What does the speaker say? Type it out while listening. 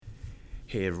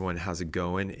Hey everyone, how's it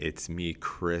going? It's me,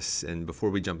 Chris. And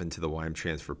before we jump into the YM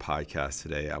Transfer podcast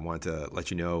today, I want to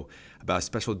let you know about a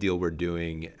special deal we're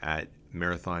doing at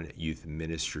Marathon Youth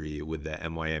Ministry with the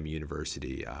MYM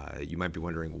University. You might be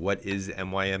wondering, what is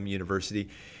MYM University?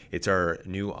 It's our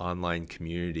new online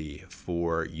community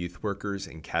for youth workers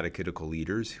and catechetical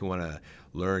leaders who want to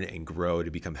learn and grow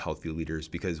to become healthy leaders.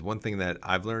 Because one thing that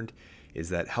I've learned is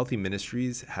that healthy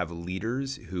ministries have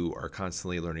leaders who are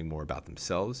constantly learning more about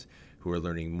themselves, who are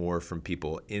learning more from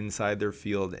people inside their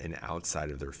field and outside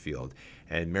of their field.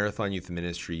 And Marathon Youth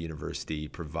Ministry University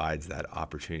provides that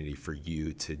opportunity for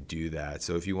you to do that.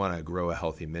 So if you want to grow a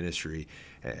healthy ministry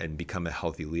and become a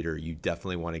healthy leader, you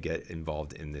definitely want to get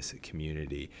involved in this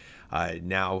community.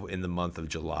 Now in the month of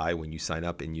July, when you sign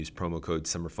up and use promo code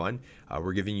SUMMERFUN,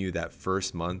 we're giving you that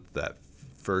first month, that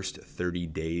first 30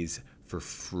 days for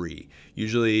free.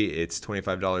 Usually it's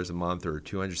 $25 a month or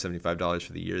 $275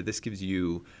 for the year. This gives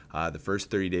you the first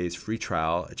 30 days free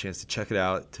trial, a chance to check it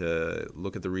out, to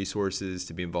look at the resources,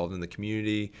 to be involved in the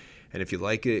community. And if you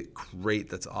like it, great,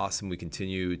 that's awesome. We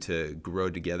continue to grow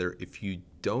together. If you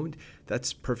don't,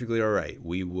 that's perfectly all right.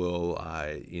 We will,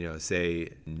 say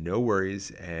no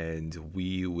worries, and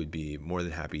we would be more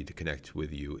than happy to connect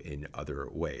with you in other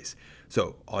ways.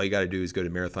 So all you got to do is go to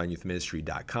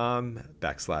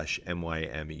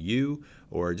marathonyouthministry.com/MYMU,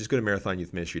 or just go to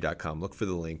marathonyouthministry.com, look for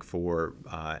the link for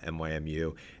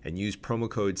MYMU, and use promo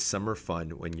code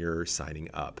SUMMERFUN when you're signing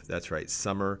up. That's right,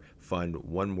 SUMMERFUN,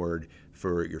 one word,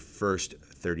 for your first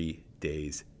 30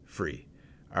 days free.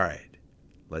 All right,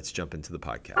 let's jump into the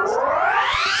podcast.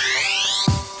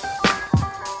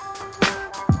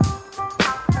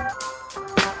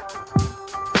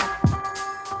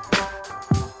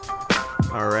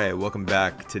 All right, welcome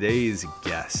back. Today's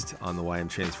guest on the YM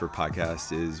Transfer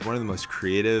podcast is one of the most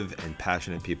creative and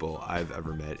passionate people I've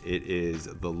ever met. It is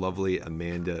the lovely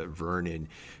Amanda Vernon.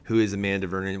 Who is Amanda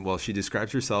Vernon? Well, she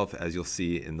describes herself, as you'll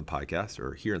see in the podcast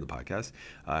or hear in the podcast,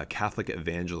 a Catholic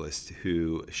Evangelist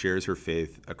who shares her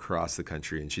faith across the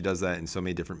country. And she does that in so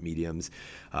many different mediums,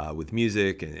 with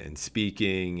music and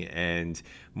speaking. And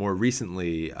more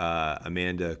recently,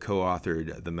 Amanda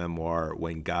co-authored the memoir,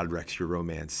 When God Wrecks Your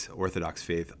Romance, Orthodox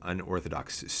Faith,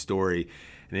 Unorthodox Story.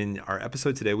 And in our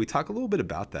episode today, we talk a little bit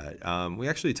about that. We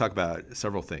actually talk about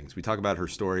several things. We talk about her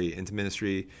story into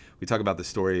ministry. We talk about the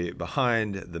story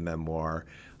behind the memoir.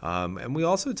 And we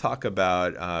also talk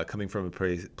about coming from a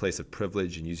place of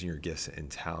privilege and using your gifts and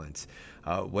talents.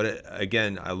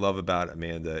 Again, I love about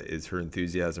Amanda is her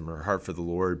enthusiasm, her heart for the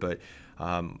Lord, but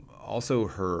also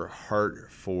her heart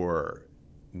for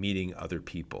meeting other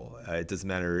people. It doesn't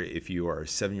matter if you are a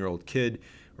 7-year-old kid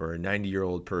or a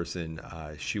 90-year-old person.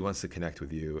 She wants to connect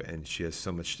with you, and she has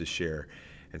so much to share.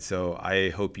 And so I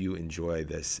hope you enjoy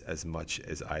this as much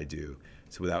as I do.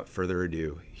 So without further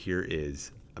ado, here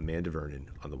is Amanda Vernon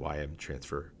on the YM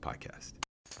Transfer podcast.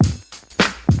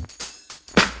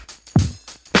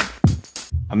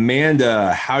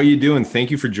 Amanda, how are you doing?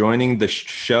 Thank you for joining the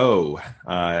show.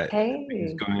 Hey.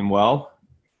 Things going well?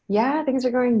 Yeah, things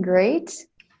are going great.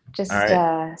 Just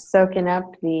soaking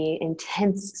up the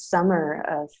intense summer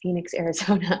of Phoenix,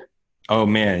 Arizona. Oh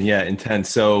man, yeah, intense.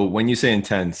 So when you say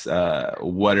intense,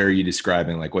 what are you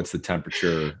describing? Like, what's the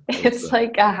temperature? It's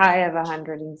like a high of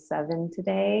 107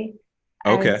 today,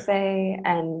 I would say.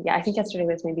 And yeah, I think yesterday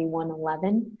was maybe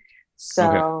 111.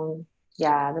 So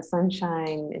yeah, the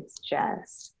sunshine is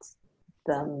just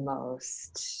the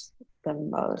most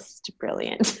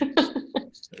brilliant.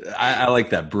 I like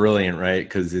that, brilliant, right?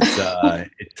 Because it's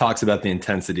it talks about the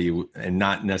intensity and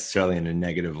not necessarily in a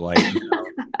negative light.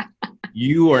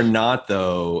 You are not,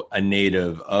 though, a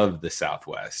native of the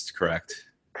Southwest, correct?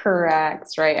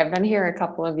 Correct, right. I've been here a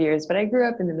couple of years, but I grew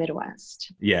up in the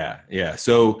Midwest. Yeah.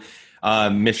 So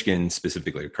Michigan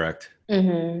specifically, correct?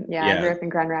 Mm-hmm. Yeah, I grew up in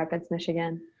Grand Rapids,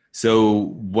 Michigan.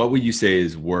 So what would you say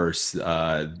is worse,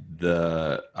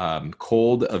 the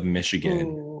cold of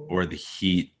Michigan or the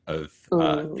heat of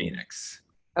Phoenix?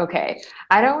 Okay.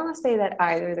 I don't want to say that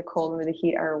either the cold or the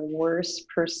heat are worse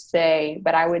per se,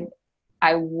 but I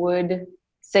would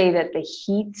say that the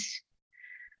heat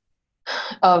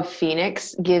of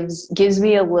Phoenix gives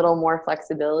me a little more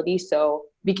flexibility. So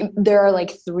there are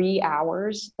like 3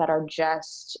 hours that are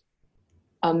just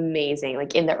amazing,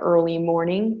 like in the early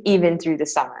morning, even through the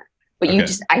summer. But you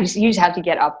just have to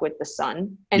get up with the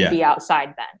sun and be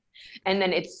outside then. And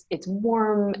then it's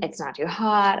warm, it's not too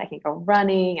hot. I can go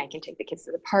running, I can take the kids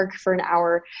to the park for an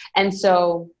hour. And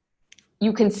so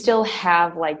you can still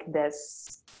have like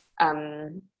this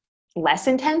less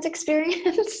intense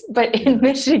experience. But in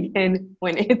Michigan,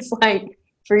 when it's like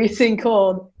freezing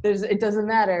cold. It doesn't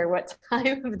matter what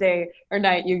time of day or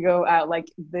night you go out, like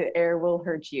the air will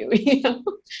hurt you, you know?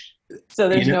 So You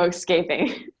there's know, no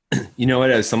escaping. you know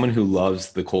what? As someone who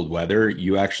loves the cold weather,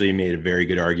 you actually made a very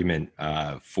good argument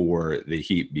for the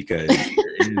heat because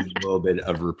there is a little bit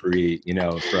of reprieve,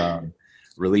 from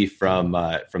relief from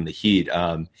the heat.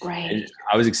 And Right.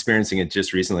 I was experiencing it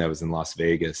just recently. I was in Las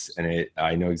Vegas, and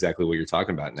I know exactly what you're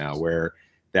talking about now, where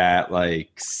that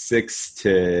like 6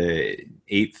 to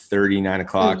 8:30, 9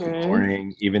 o'clock in the Mm-hmm.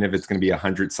 morning, even if it's going to be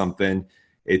 100 something,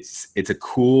 it's a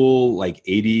cool like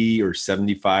 80 or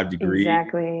 75 degrees.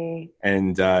 Exactly.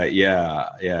 And yeah,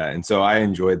 and so I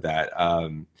enjoyed that.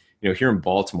 Here in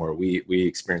Baltimore, we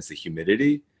experience the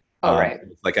humidity. Oh, right.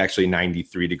 It's like actually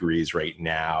 93 degrees right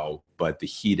now, but the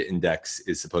heat index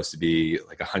is supposed to be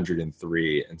like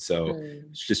 103. And so Mm.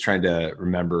 it's just trying to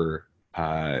remember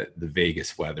the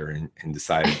Vegas weather and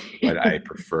decide what I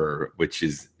prefer, which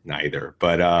is neither.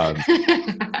 But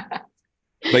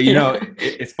Yeah.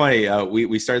 it's funny.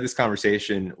 We started this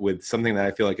conversation with something that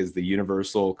I feel like is the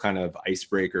universal kind of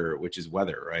icebreaker, which is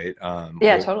weather, right?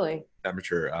 Yeah, Or totally.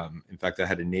 temperature. In fact, I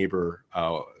had a neighbor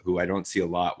who I don't see a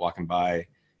lot walking by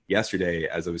yesterday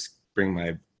as I was bringing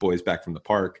my boys back from the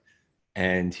park,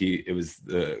 and it was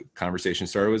the conversation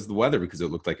started was the weather because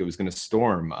it looked like it was going to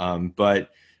storm.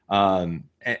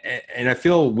 And I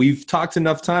feel we've talked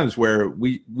enough times where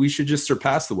we should just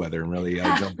surpass the weather and really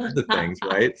jump into things,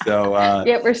 right? So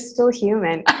Yet we're still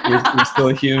human. we're still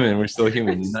human. We're still We're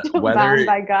human. still bound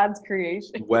by God's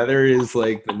creation. Weather is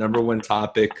like the number one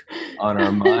topic on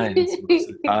our minds most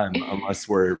of the time, unless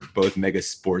we're both mega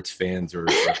sports fans or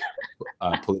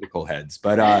political heads.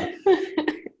 But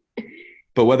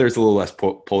weather is a little less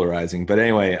polarizing. But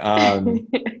anyway,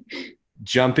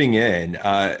 jumping in,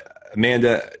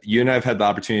 Amanda, you and I have had the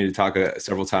opportunity to talk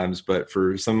several times, but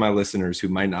for some of my listeners who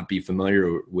might not be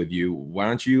familiar with you, why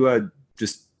don't you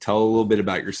just tell a little bit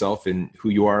about yourself and who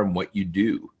you are and what you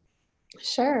do?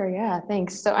 Sure, yeah,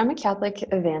 thanks. So I'm a Catholic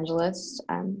evangelist.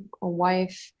 I'm a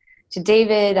wife to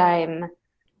David. I'm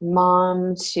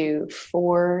mom to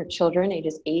four children,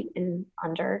 ages 8 and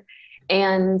under.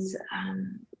 And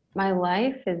um, my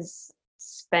life is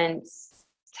spent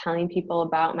telling people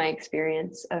about my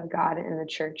experience of God in the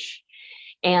church.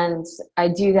 And I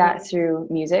do that through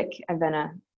music. I've been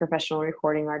a professional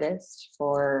recording artist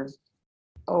for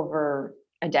over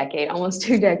a decade, almost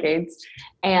 2 decades.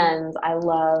 And I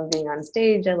love being on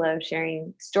stage. I love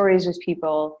sharing stories with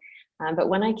people. But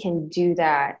when I can do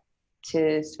that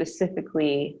to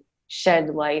specifically shed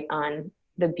light on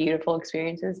the beautiful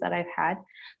experiences that I've had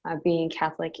being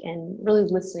Catholic and really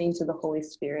listening to the Holy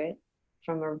Spirit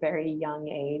from a very young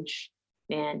age,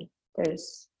 man,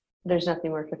 there's nothing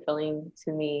more fulfilling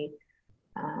to me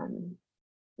um,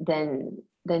 than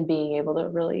being able to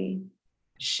really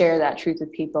share that truth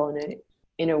with people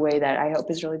in a way that I hope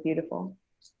is really beautiful.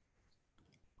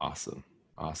 Awesome.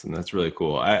 Awesome. That's really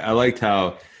cool. I liked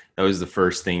how that was the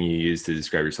first thing you used to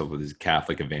describe yourself as a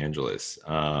Catholic evangelist.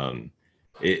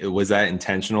 Was that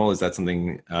intentional? Is that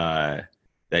something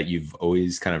that you've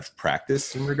always kind of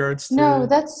practiced in regards No, to?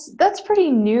 that's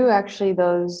pretty new actually,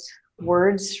 those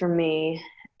words for me.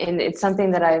 And it's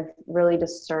something that I've really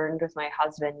discerned with my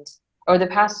husband over the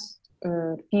past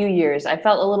few years. I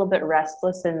felt a little bit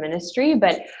restless in ministry,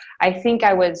 but I think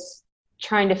I was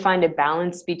trying to find a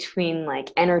balance between like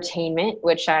entertainment,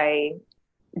 which I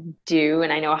do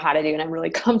and I know how to do, and I'm really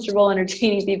comfortable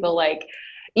entertaining people, like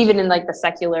even in like the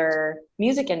secular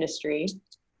music industry.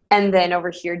 And then over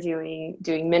here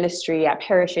doing ministry at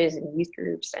parishes and youth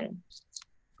groups and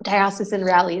diocesan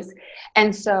rallies.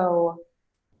 And so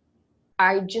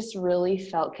I just really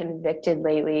felt convicted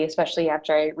lately, especially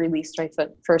after I released my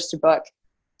first book,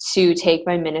 to take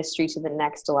my ministry to the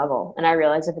next level. And I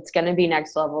realized if it's going to be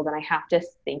next level, then I have to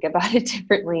think about it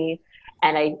differently.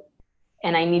 And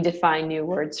I need to find new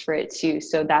words for it too.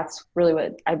 So that's really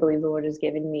what I believe the Lord has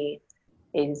given me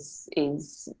is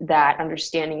that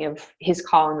understanding of his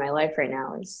call in my life right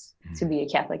now is to be a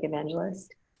Catholic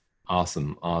evangelist.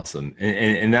 Awesome, awesome,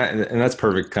 and that's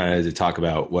perfect kind of to talk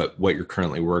about what you're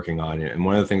currently working on. And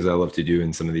one of the things I love to do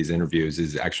in some of these interviews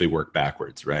is actually work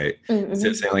backwards, right? Instead of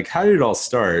Mm-hmm. saying like, how did it all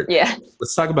start? Yeah.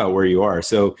 Let's talk about where you are.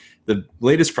 So the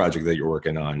latest project that you're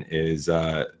working on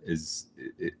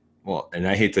well, and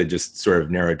I hate to just sort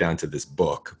of narrow it down to this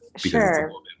book because it's a Sure.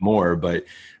 little bit more, but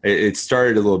it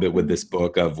started a little bit with this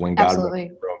book of When God Wrote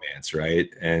Absolutely. Romance, right?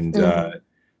 And Mm-hmm.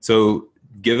 so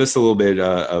give us a little bit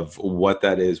of what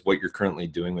that is, what you're currently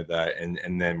doing with that, and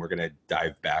then we're going to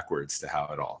dive backwards to how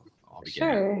it all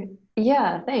began. Sure.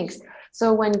 Yeah, thanks.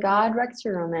 So When God Wrecks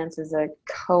Your Romance is a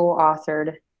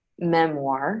co-authored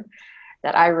memoir.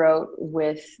 that I wrote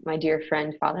with my dear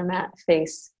friend, Father Matt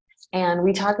Face. And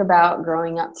we talk about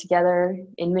growing up together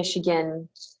in Michigan,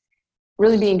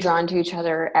 really being drawn to each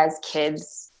other as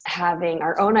kids, having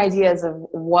our own ideas of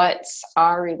what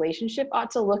our relationship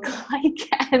ought to look like,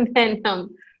 and then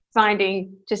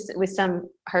finding, just with some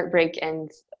heartbreak and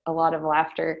a lot of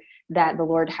laughter, that the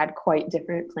Lord had quite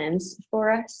different plans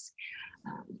for us.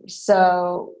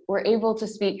 So we're able to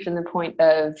speak from the point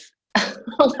of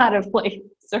a lot of like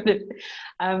sort of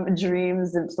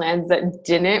dreams and plans that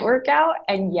didn't work out,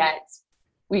 and yet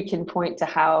we can point to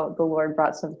how the Lord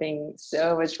brought something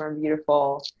so much more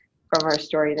beautiful from our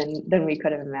story than we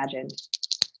could have imagined.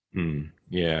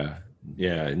 Yeah.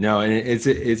 No, and it's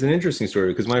an interesting story,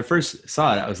 because when I first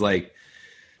saw it, I was like,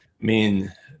 I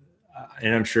mean,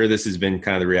 and I'm sure this has been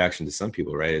kind of the reaction to some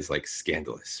people, right? It's like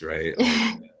scandalous, right?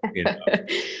 Like,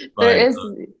 but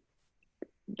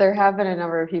There have been a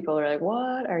number of people who are like,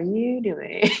 what are you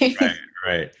doing?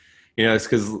 right. It's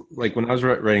because, like, when I was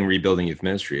writing Rebuilding Youth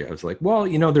Ministry, I was like, well,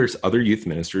 there's other youth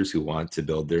ministers who want to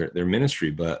build their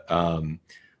ministry, but the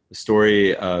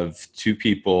story of two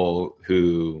people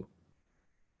who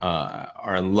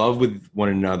are in love with one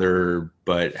another,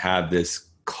 but have this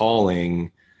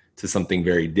calling to something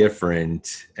very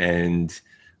different. And,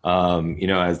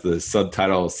 as the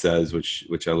subtitle says,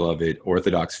 which I love it,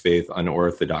 Orthodox Faith,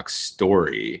 Unorthodox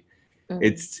Story. Mm-hmm.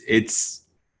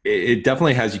 It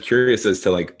definitely has you curious as to,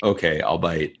 like, okay, I'll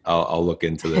bite. I'll look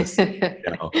into this.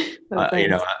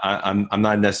 I'm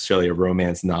not necessarily a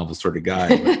romance novel sort of guy,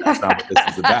 but that's not what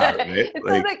this is about, right? It's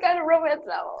not that kind of romance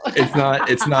novel.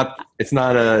 It's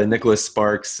not a Nicholas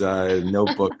Sparks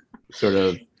Notebook sort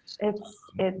of. It's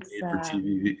not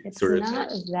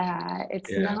that.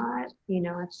 It's not,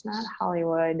 it's not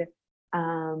Hollywood,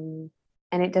 and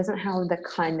it doesn't have the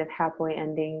kind of happily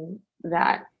ending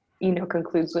that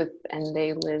concludes with "and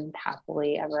they lived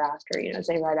happily ever after." As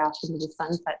they ride off into the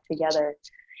sunset together.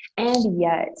 And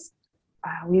yet,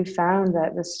 we've found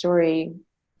that the story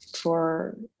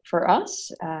for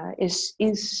us is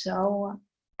so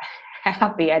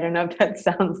happy. I don't know if that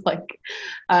sounds like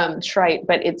trite,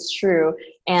 but it's true.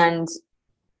 And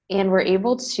we're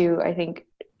able to, I think,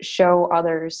 show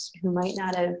others who might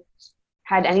not have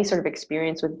had any sort of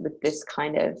experience with this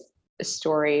kind of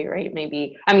story, right?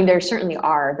 Maybe, I mean, there certainly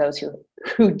are those who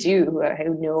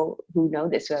know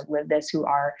this, who have lived this, who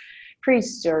are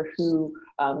priests, or who,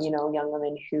 young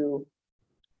women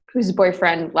whose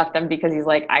boyfriend left them because he's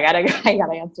like, I gotta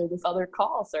answer this other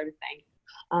call, sort of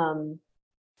thing.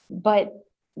 But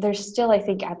there's still, I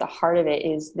think, at the heart of it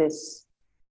is this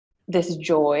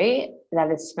joy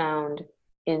that is found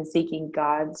in seeking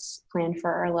God's plan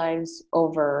for our lives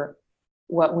over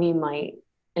what we might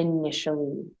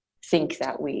initially think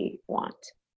that we want.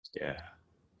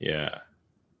 Yeah.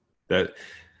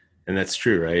 That's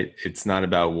true, right? It's not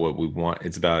about what we want.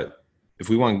 It's about, if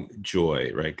we want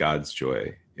joy, right? God's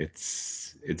joy.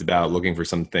 It's about looking for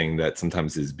something that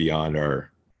sometimes is beyond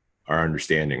our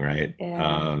understanding, right?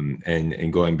 Yeah.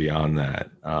 And going beyond that.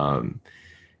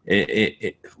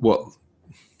 Well,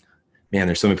 man,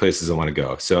 there's so many places I want to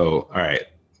go. So, all right,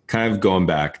 kind of going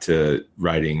back to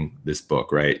writing this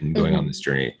book, right? And going on this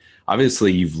journey.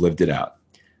 Obviously, you've lived it out,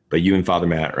 but you and Father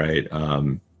Matt, right?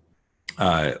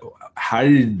 How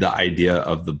did the idea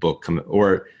of the book come,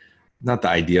 or not the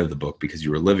idea of the book because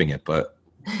you were living it, but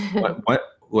what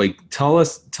like, tell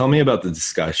me about the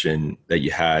discussion that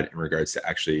you had in regards to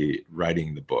actually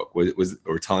writing the book,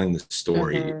 or telling the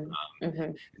story.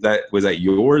 Was that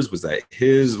yours? Was that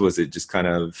his? Was it just kind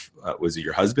of, was it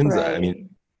your husband's? Right. I mean,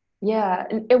 yeah.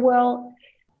 Well,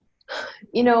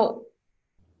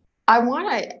 I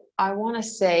want to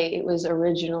say it was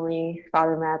originally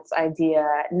Father Matt's idea,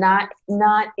 not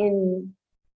in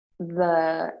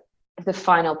the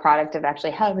final product of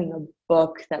actually having a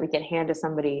book that we can hand to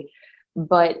somebody,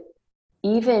 but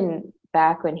even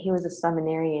back when he was a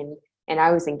seminarian and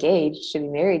I was engaged to be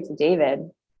married to David,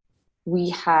 we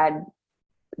had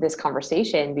this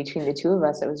conversation between the two of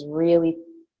us that was really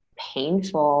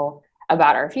painful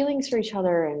about our feelings for each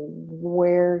other and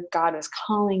where God was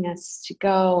calling us to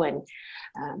go. And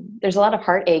there's a lot of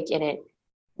heartache in it,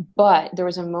 but there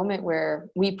was a moment where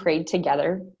we prayed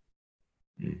together.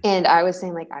 And I was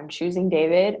saying, like, I'm choosing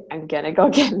David. I'm going to go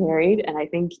get married. And I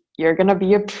think you're going to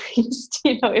be a priest,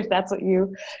 if that's what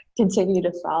you continue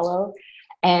to follow.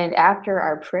 And after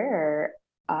our prayer,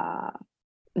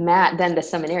 Matt, then the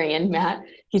seminarian, Matt,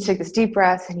 he took this deep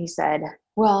breath and he said,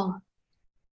 well,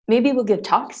 maybe we'll give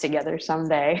talks together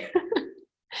someday.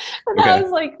 And okay. I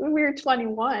was like, we were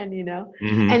 21,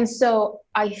 And so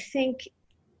I think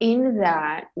in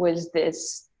that was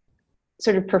this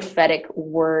sort of prophetic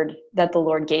word that the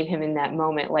Lord gave him in that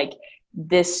moment. Like,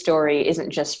 this story isn't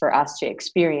just for us to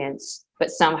experience,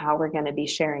 but somehow we're going to be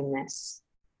sharing this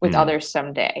with others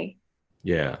someday.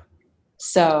 Yeah.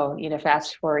 So,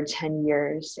 fast forward 10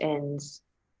 years, and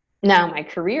now my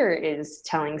career is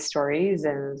telling stories.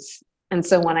 And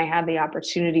so when I had the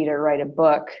opportunity to write a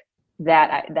book,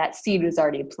 that seed was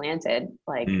already planted.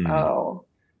 Like, oh,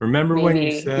 remember when you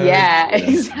maybe, said, yeah,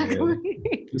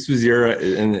 exactly. This was your,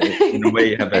 in a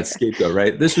way you have that scapegoat,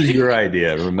 right? This was your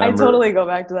idea. Remember? I totally go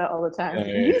back to that all the time.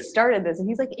 Yeah. You started this, and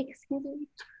he's like, excuse me.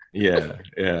 Yeah.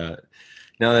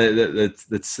 No,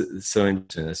 that's so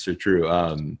interesting. That's so true.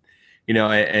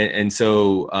 And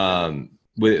so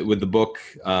with the book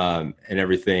and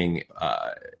everything,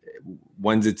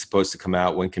 when's it supposed to come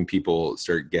out? When can people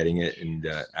start getting it and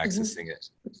accessing it?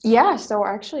 Yeah, so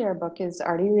actually our book is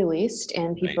already released,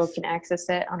 and people Nice. can access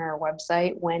it on our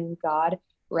website,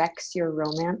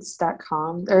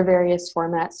 whengodwrecksyourromance.com. There are various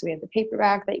formats. We have the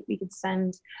paperback that we could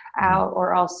send out,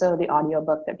 or also the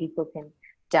audiobook that people can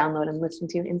download and listen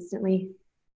to instantly.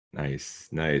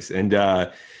 Nice. And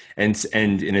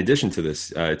in addition to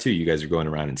this, too, you guys are going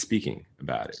around and speaking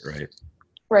about it, right?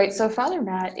 Right. So Father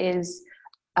Matt is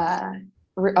a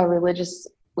religious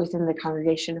within the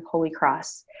Congregation of Holy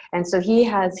Cross. And so he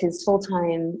has his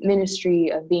full-time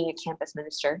ministry of being a campus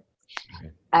minister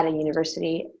at a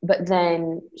university, but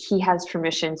then he has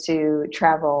permission to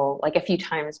travel like a few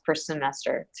times per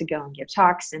semester to go and give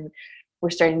talks. And we're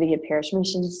starting to get parish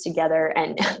missions together.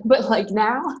 But like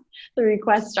now the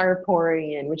requests are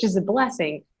pouring in, which is a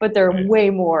blessing, but they're way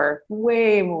more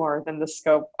than the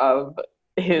scope of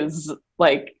his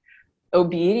like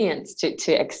obedience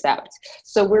to accept.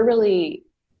 So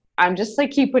I'm just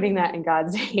like keep putting that in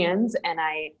God's hands, and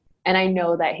I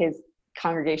know that his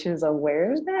congregation is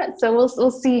aware of that. So we'll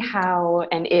see how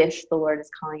and if the Lord is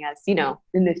calling us,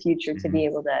 in the future to be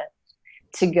able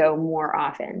to go more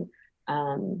often.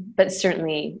 But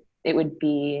certainly it would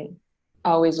be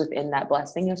always within that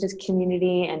blessing of his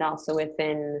community, and also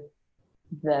within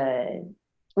the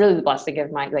blessing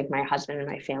of my husband and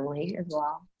my family as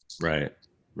well.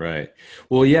 Right.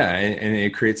 Well, yeah. And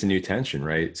it creates a new tension,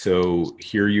 right? So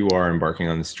here you are embarking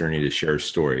on this journey to share a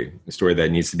story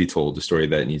that needs to be told, a story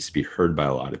that needs to be heard by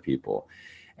a lot of people.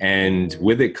 And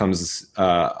with it comes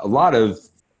a lot of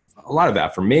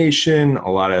affirmation,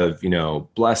 a lot of,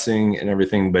 blessing and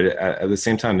everything. But at the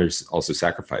same time, there's also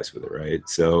sacrifice with it, right?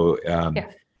 So,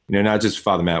 not just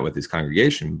Father Matt with his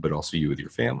congregation, but also you with your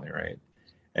family, right?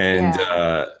 And,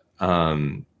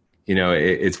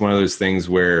 it's one of those things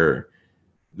where,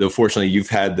 though fortunately you've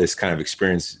had this kind of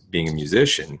experience being a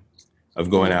musician of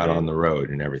going out on the road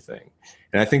and everything.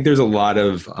 And I think there's a lot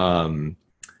of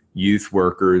youth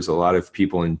workers, a lot of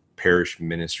people in parish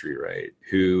ministry, right,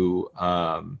 who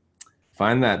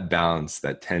find that balance,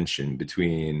 that tension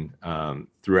between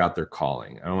throughout their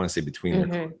calling. I don't want to say between their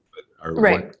calling, but our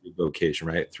vocation,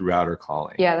 right, throughout our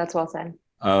calling. Yeah, that's well said.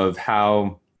 Of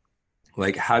how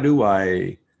do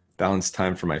I balance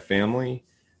time for my family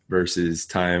versus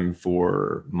time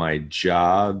for my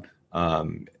job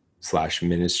 /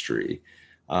 ministry.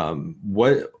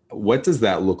 What does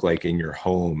that look like in your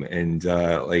home? And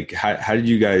how did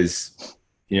you guys,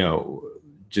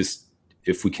 just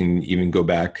if we can even go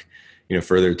back,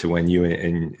 further to when you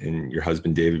and your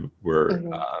husband David were,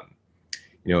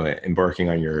 embarking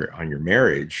on your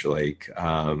marriage,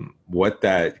 what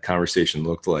that conversation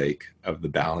looked like of the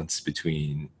balance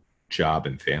between job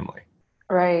and family.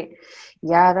 Right.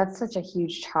 Yeah, that's such a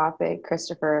huge topic,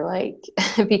 Christopher,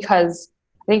 because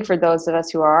I think for those of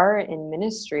us who are in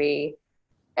ministry,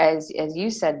 as you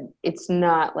said, it's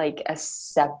not like a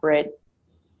separate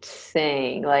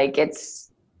thing.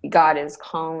 God is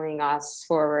calling us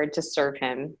forward to serve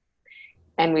him,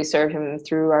 and we serve him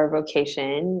through our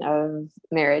vocation of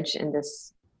marriage, and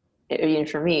this,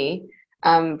 for me.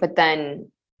 But then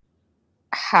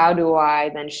how do I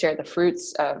then share the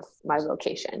fruits of my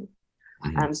vocation?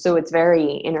 So it's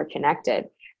very interconnected.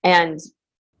 And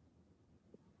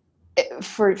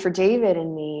for David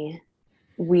and me,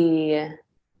 we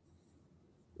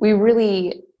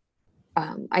really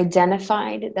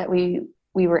identified that we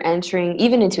were entering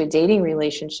even into a dating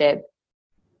relationship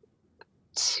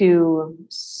to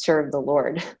serve the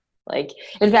Lord.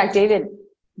 In fact, David,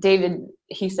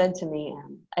 he said to me,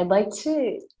 I'd like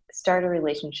to start a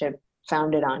relationship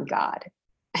founded on God,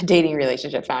 a dating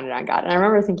relationship founded on God. And I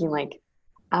remember thinking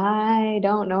I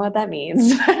don't know what that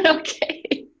means, but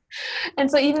okay. And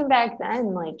so even back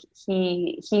then,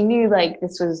 he knew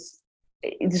this was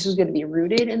going to be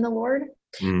rooted in the Lord.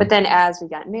 But then as we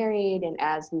got married and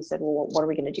as we said, well, what are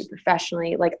we going to do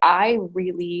professionally? I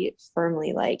really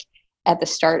firmly at the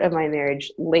start of my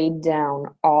marriage, laid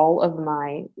down all of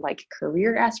my like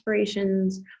career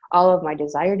aspirations, all of my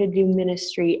desire to do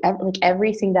ministry, like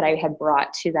everything that I had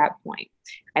brought to that point.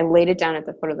 I laid it down at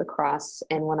the foot of the cross.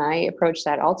 And when I approached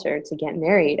that altar to get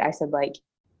married, I said, like,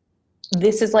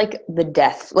 this is like the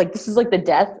death, like this is like the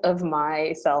death of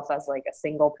myself as like a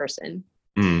single person.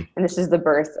 And this is the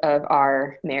birth of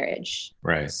our marriage.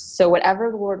 Right. So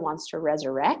whatever the Lord wants to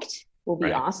resurrect will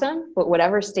be awesome. But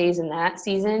whatever stays in that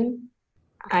season,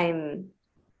 I'm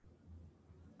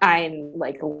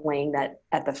like laying that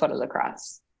at the foot of the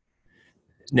cross.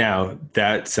 Now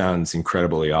that sounds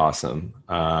incredibly awesome.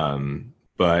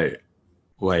 But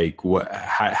like,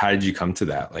 how did you come to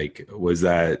that? Like, was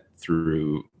that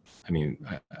through, I mean,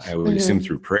 I would assume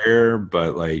through prayer,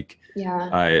 but like,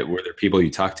 were there people you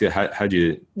talked to? How'd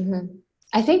you?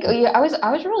 I think I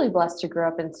was really blessed to grow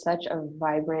up in such a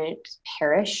vibrant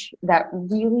parish that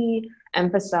really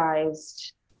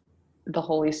emphasized the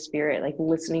Holy Spirit, like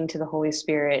listening to the Holy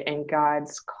Spirit and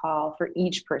God's call for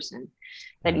each person,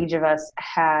 that each of us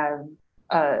have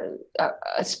a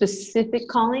specific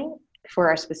calling for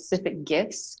our specific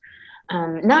gifts.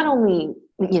 Not only,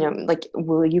 like,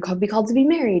 will you be called to be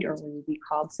married, or will you be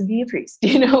called to be a priest,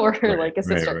 or like a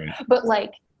sister, but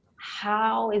like,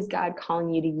 how is God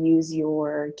calling you to use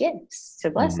your gifts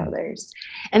to bless others?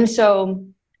 And so,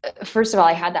 first of all,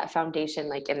 I had that foundation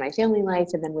like in my family life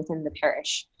and then within the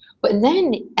parish. But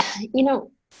then,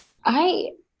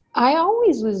 I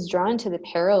always was drawn to the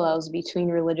parallels between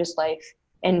religious life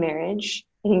and marriage.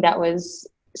 I think that was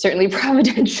certainly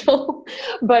providential.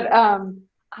 But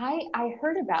I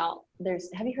heard about,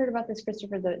 have you heard about this,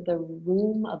 Christopher, the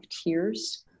Room of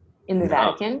Tears in the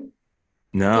Vatican?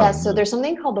 No. Yeah, so there's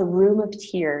something called the Room of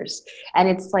Tears, and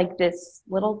it's like this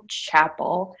little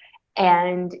chapel,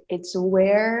 and it's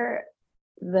where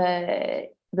the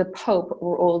Pope,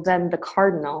 or then the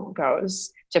Cardinal,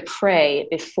 goes to pray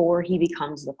before he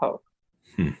becomes the Pope.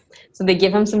 So they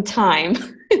give him some time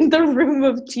in the Room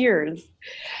of Tears.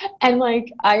 And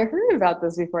like, I heard about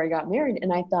this before I got married,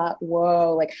 and I thought,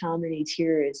 whoa, like how many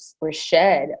tears were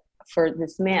shed for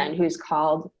this man who's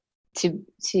called to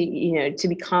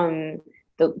become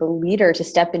the leader, to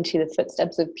step into the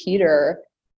footsteps of Peter,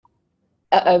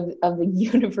 of the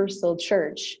universal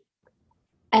church.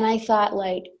 And I thought,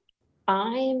 like,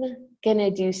 I'm going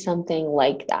to do something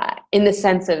like that, in the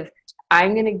sense of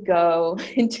I'm going to go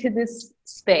into this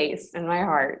space in my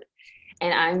heart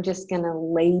and I'm just going to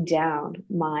lay down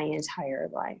my entire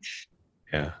life.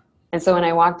 Yeah. And so when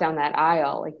I walk down that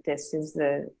aisle, like, this is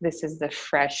the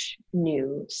fresh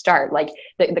new start. Like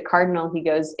the Cardinal, he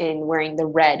goes in wearing the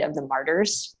red of the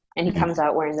martyrs, and he comes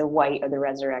out wearing the white of the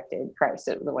resurrected Christ,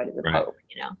 the white of the Pope,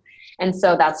 And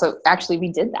so that's what, actually,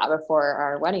 we did that before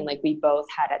our wedding. Like, we both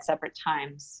had at separate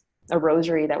times a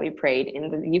rosary that we prayed in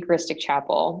the Eucharistic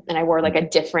chapel. And I wore like a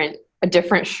different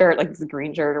shirt, like the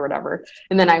green shirt or whatever.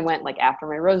 And then I went, like, after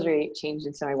my rosary, changed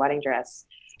into my wedding dress.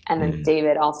 And then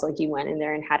David also, he went in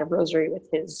there and had a rosary with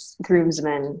his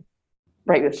groomsmen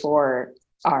right before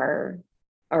our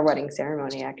wedding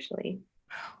ceremony, actually.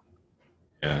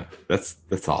 Yeah, that's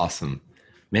awesome,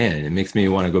 man. It makes me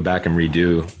want to go back and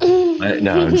redo.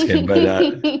 No, I'm just kidding. But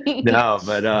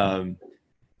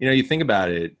you think about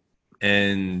it,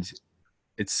 and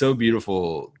it's so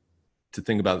beautiful to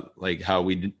think about, like, how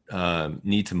we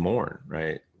need to mourn,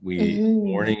 right?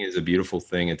 Mourning is a beautiful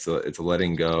thing. It's a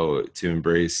letting go, to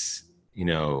embrace,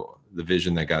 the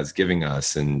vision that God's giving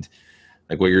us. And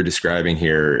like what you're describing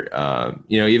here,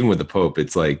 even with the Pope,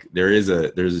 it's like there's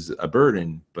a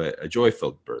burden, but a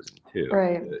joy-filled burden too,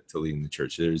 right, to leading the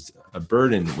church. There's a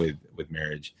burden with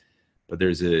marriage, but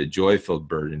there's a joy-filled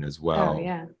burden as well. Oh,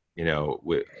 yeah.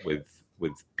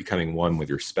 With becoming one with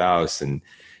your spouse. And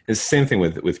it's the same thing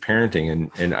with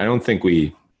parenting. And I don't think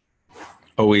we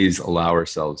always allow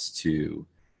ourselves to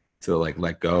like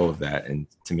let go of that and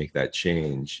to make that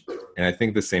change. And I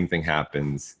think the same thing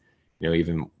happens,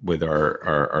 even with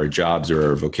our jobs or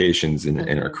our vocations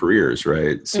and our careers,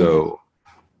 right? So,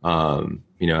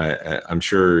 I'm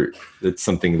sure that's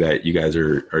something that you guys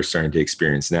are starting to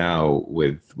experience now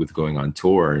with going on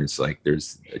tour. And it's like,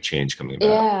 there's a change coming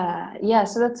about. Yeah.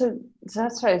 So that's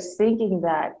what I was thinking,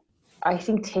 that I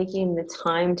think taking the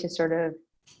time to sort of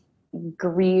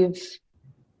grieve,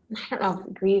 I don't know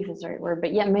if grieve is the right word,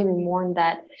 but yeah, maybe mourn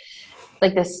that,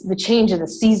 like the change of the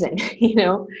season,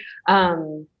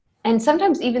 and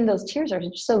sometimes even those tears are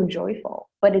so joyful,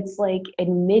 but it's like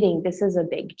admitting this is a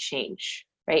big change,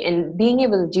 right? And being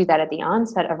able to do that at the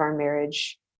onset of our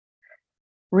marriage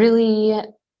really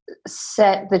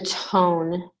set the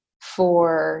tone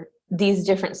for these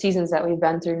different seasons that we've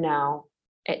been through now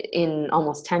in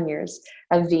almost 10 years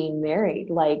of being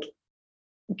married. Like,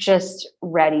 just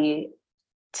ready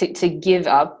to give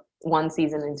up one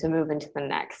season and to move into the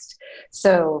next.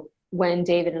 So when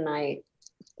David and I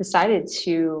decided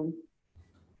to,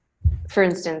 for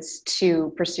instance,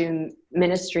 to pursue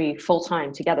ministry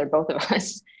full-time together, both of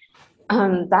us,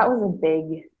 that was a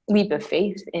big leap of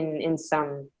faith in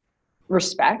some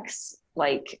respects,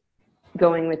 like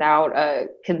going without a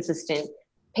consistent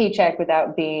paycheck,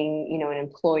 without being, an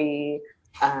employee,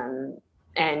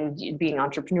 and being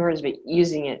entrepreneurs, but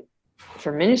using it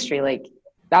for ministry. Like,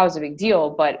 that was a big deal.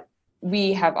 But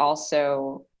we have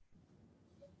also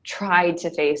tried to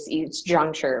face each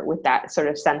juncture with that sort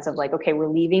of sense of like, okay, we're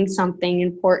leaving something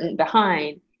important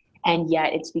behind, and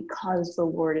yet it's because the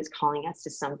Lord is calling us to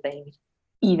something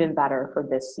even better for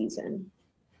this season.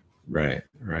 Right.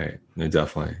 No,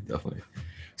 definitely.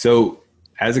 So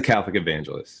as a Catholic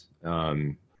evangelist,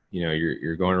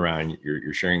 you're going around,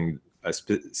 you're sharing a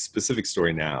specific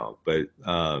story now, but,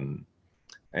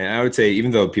 and I would say,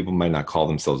 even though people might not call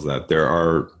themselves that, there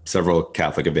are several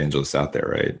Catholic evangelists out there,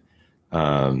 right?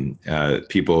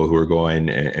 People who are going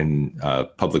and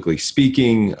publicly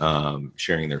speaking,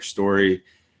 sharing their story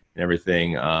and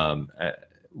everything.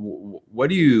 What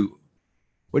do you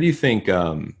think?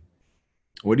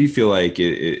 What do you feel like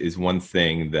is one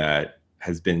thing that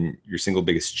has been your single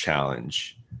biggest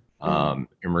challenge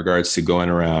in regards to going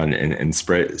around and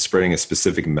spreading a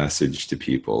specific message to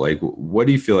people? Like, what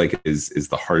do you feel like is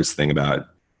the hardest thing about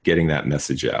getting that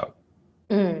message out?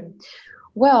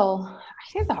 Well,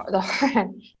 I think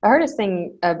the hardest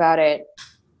thing about it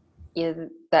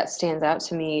that stands out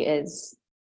to me is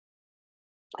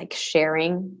like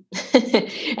sharing.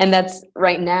 And that's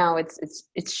right now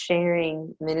it's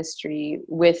sharing ministry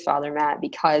with Father Matt,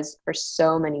 because for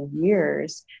so many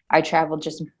years I traveled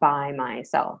just by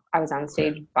myself. I was on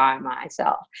stage by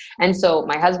myself. And so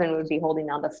my husband would be holding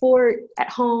down the fort at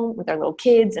home with our little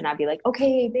kids, and I'd be like,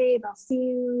 okay, babe, I'll see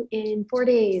you in 4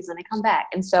 days when I come back.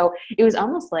 And so it was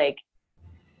almost like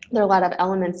there are a lot of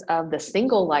elements of the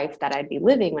single life that I'd be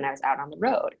living when I was out on the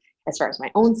road, as far as my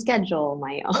own schedule,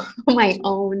 my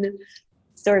own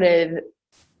sort of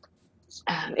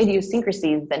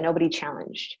idiosyncrasies that nobody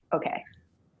challenged. Okay.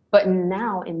 But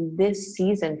now in this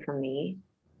season for me,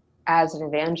 as an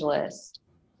evangelist,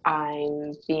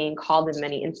 I'm being called in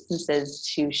many instances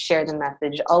to share the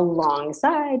message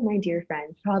alongside my dear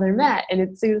friend, Father Matt. And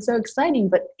it's so exciting,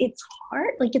 but it's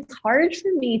hard. Like, it's hard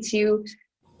for me to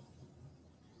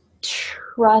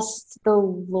trust the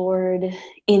Lord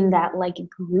in that like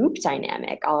group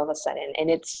dynamic all of a sudden.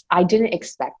 And I didn't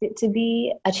expect it to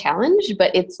be a challenge,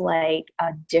 but it's like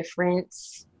a different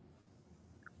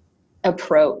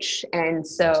approach. And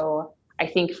so I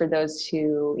think for those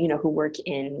who work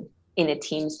in a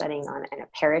team setting in a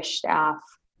parish staff,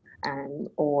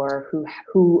 or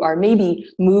who are maybe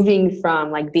moving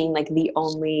from like being like the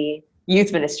only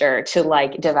youth minister to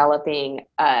like developing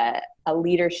a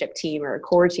leadership team or a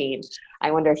core team,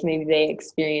 I wonder if maybe they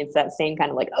experience that same kind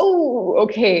of like, oh,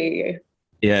 okay,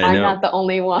 Yeah, I'm no. not the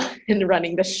only one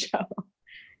running the show.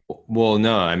 Well,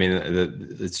 no, I mean,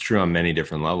 it's true on many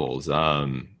different levels,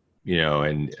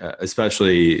 and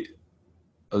especially,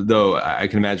 though I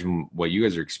can imagine what you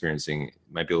guys are experiencing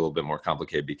might be a little bit more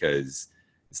complicated, because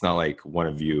it's not like one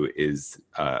of you is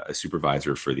a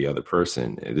supervisor for the other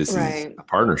person. This is a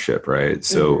partnership, right?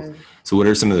 So, so what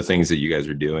are some of the things that you guys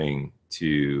are doing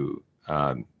to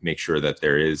make sure that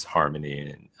there is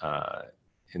harmony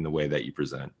in the way that you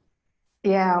present?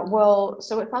 Yeah, well,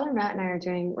 so what Father Matt and I are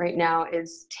doing right now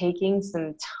is taking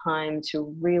some time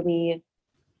to really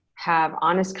have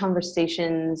honest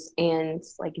conversations and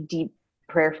like deep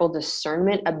prayerful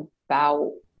discernment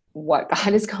about what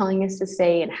God is calling us to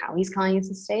say and how he's calling us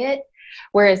to say it.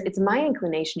 Whereas it's my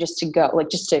inclination just to go, like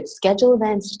just to schedule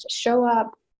events, just show up,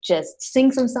 just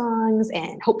sing some songs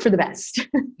and hope for the best.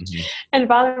 Mm-hmm. And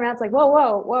Father Matt's like,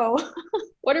 whoa,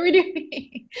 what are we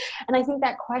doing? And I think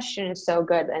that question is so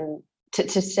good. And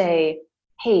to say,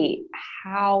 hey,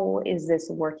 how is this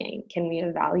working? Can we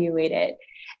evaluate it?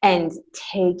 And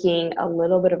taking a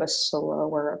little bit of a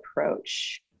slower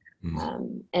approach.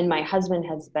 And my husband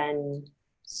has been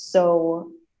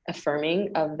so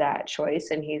affirming of that choice.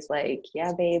 And he's like,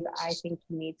 yeah, babe, I think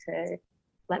you need to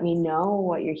let me know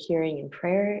what you're hearing in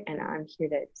prayer. And I'm here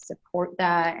to support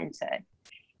that and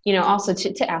to, also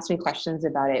to ask me questions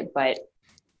about it. But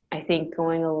I think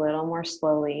going a little more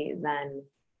slowly than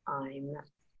I'm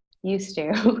used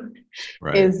to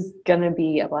is going to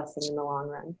be a blessing in the long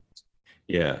run.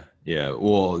 Yeah.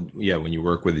 Well, yeah, when you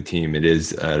work with a team, it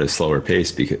is at a slower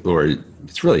pace or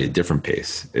it's really a different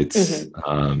pace. It's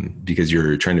because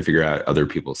you're trying to figure out other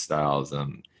people's styles.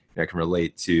 I can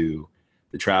relate to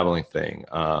the traveling thing.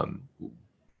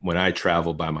 when I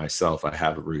travel by myself, I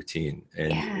have a routine,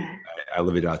 and Yeah. I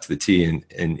live it out to the T.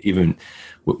 And even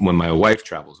when my wife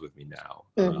travels with me now,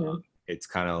 it's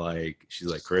kind of like, she's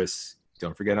like, Chris,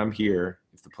 don't forget I'm here.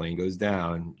 If the plane goes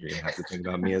down, you're gonna have to think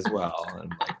about me as well. And I'm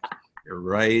like, you're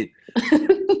right.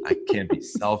 I can't be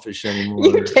selfish You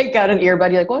anymore. take out an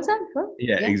earbud, you're like, what's that? What?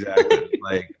 Yeah, exactly.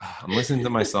 Like, I'm listening to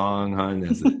my song, hon,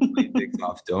 as the plane takes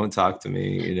off. Don't talk to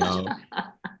me,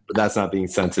 but that's not being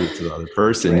sensitive to the other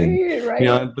person. And,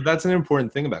 Right. but that's an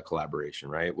important thing about collaboration,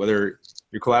 right? Whether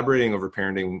you're collaborating over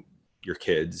parenting your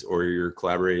kids or you're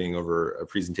collaborating over a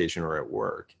presentation or at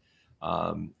work,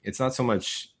 it's not so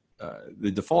much,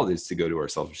 the default is to go to our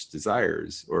selfish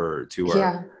desires or to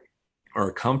Yeah.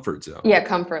 our comfort zone. Yeah,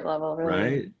 comfort level,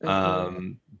 really.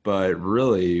 Right. But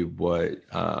really what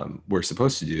we're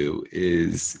supposed to do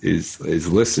is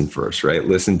listen first, right?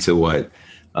 Listen to what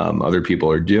other people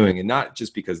are doing, and not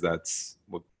just because that's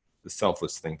what the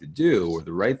selfless thing to do or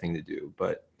the right thing to do,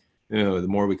 but the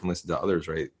more we can listen to others,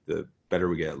 right, the better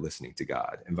we get at listening to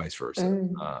God, and vice versa.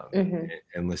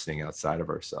 And listening outside of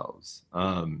ourselves.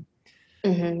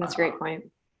 That's a great point.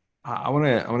 I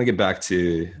want to get back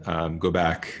to go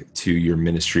back to your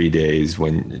ministry days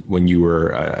when you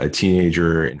were a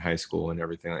teenager in high school and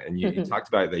everything. And you talked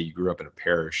about that you grew up in a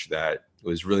parish that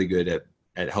was really good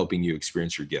at helping you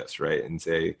experience your gifts, right? And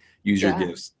say, use your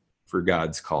gifts for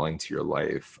God's calling to your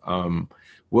life.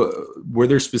 Were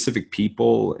there specific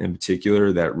people in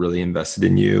particular that really invested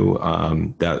in you,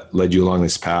 that led you along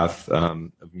this path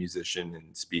of musician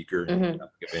and speaker and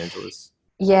Catholic evangelist?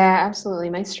 Yeah, absolutely.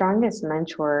 My strongest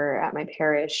mentor at my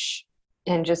parish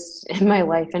and just in my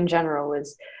life in general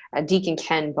was Deacon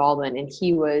Ken Baldwin, and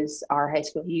he was our high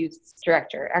school youth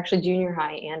director, actually junior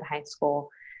high and high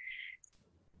school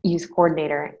youth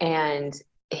coordinator. And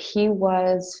he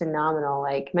was phenomenal.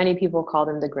 Like, many people called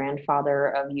him the grandfather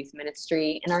of youth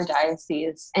ministry in our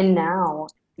diocese. And now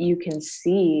you can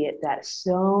see that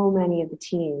so many of the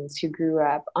teens who grew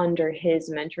up under his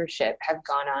mentorship have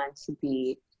gone on to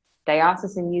be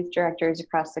diocesan youth directors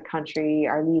across the country,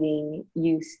 are leading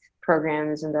youth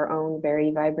programs in their own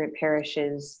very vibrant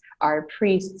parishes. Our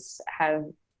priests have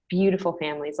beautiful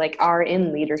families, like, are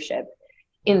in leadership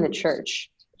in the church.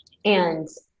 And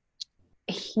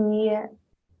he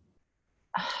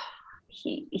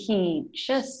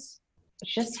just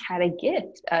had a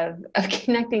gift of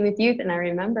connecting with youth. And I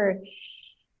remember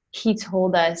he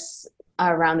told us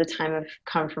around the time of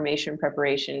confirmation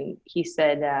preparation, he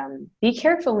said, be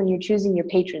careful when you're choosing your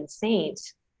patron saint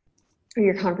or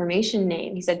your confirmation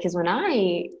name. He said, because when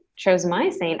I chose my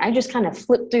saint, I just kind of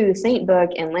flipped through the saint book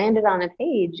and landed on a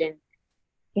page. And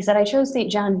he said, I chose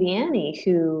St. John Vianney,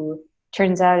 who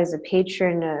turns out is a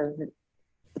patron of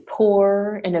the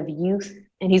poor and of youth.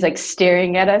 And he's like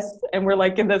staring at us, and we're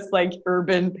like in this like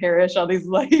urban parish, all these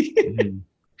like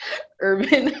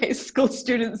urban high school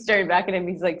students staring back at him.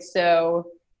 He's like, so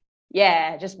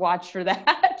yeah, just watch for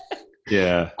that.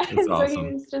 Yeah, that's so awesome.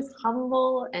 he was just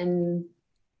humble and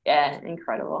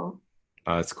incredible.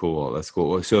 That's cool. That's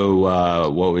cool. So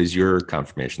what was your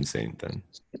confirmation saint then?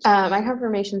 My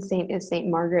confirmation saint is Saint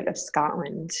Margaret of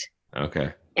Scotland.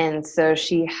 Okay. And so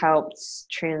she helped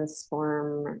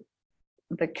transform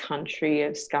the country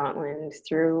of Scotland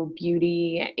through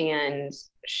beauty, and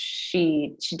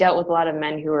she dealt with a lot of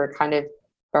men who were kind of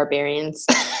barbarians.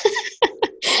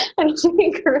 And she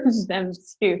encouraged them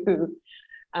to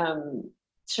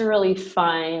really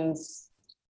find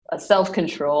a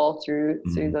self-control through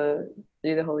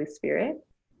the Holy Spirit.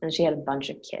 And she had a bunch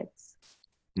of kids.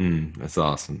 That's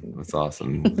awesome. That's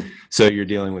awesome. So you're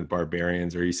dealing with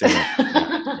barbarians, or are you saying that?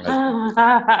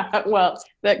 Well,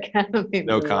 that kind of made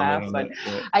No me comment laugh, on but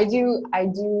that. I do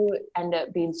end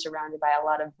up being surrounded by a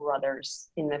lot of brothers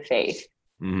in the faith.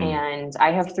 And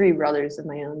I have 3 brothers of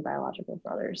my own, biological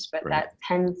brothers, but that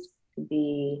tends to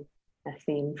be a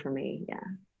theme for me. Yeah.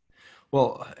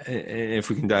 Well, if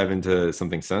we can dive into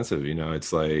something sensitive,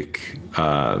 it's like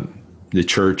the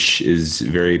church is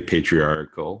very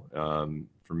patriarchal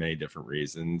for many different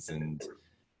reasons. And,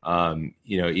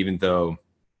 even though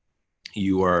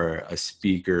you are a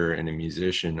speaker and a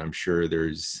musician, I'm sure there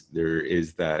is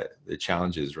the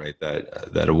challenges, right,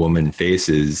 that a woman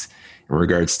faces in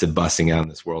regards to busting out in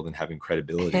this world and having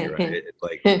credibility, right?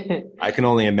 Like, I can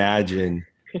only imagine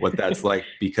what that's like,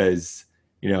 because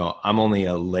I'm only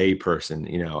a lay person.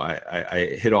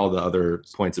 I hit all the other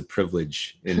points of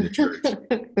privilege in the church,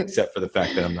 except for the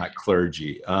fact that I'm not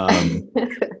clergy.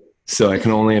 So I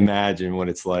can only imagine what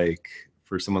it's like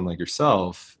for someone like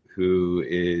yourself, who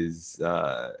is,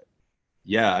 when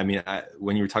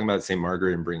you were talking about St.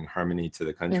 Margaret and bringing harmony to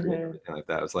the country and everything like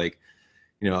that, I was like,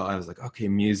 okay,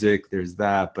 music, there's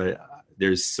that, but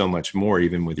there's so much more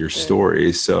even with your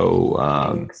story. So,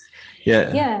 Thanks.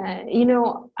 yeah. Yeah. You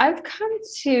know, I've come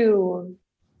to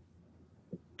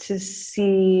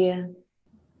see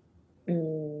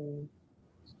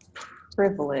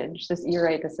privilege. You're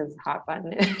right, this is a hot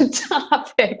button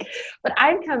topic. But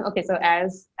I've come, okay, so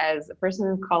as a person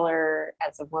of color,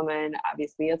 as a woman,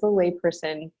 obviously as a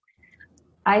layperson,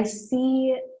 I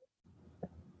see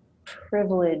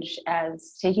privilege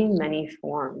as taking many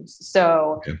forms.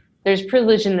 So there's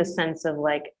privilege in the sense of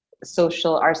like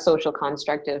our social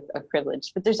construct of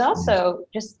privilege, but there's also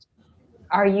just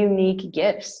our unique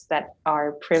gifts that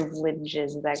are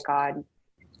privileges that God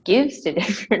gives to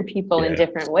different people in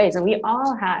different ways. And we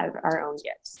all have our own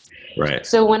gifts. Right.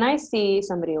 So when I see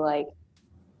somebody like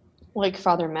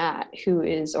Father Matt, who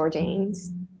is ordained,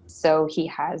 so he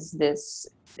has this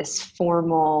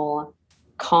formal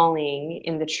calling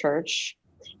in the church,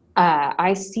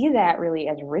 I see that really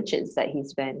as riches that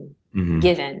he's been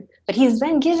given, but he's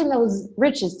been given those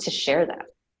riches to share them,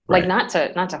 like not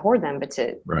to hoard them, but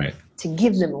to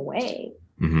give them away.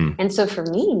 And so for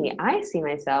me, I see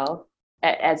myself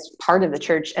as part of the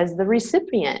church as the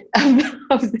recipient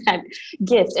of that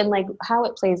gift. And like how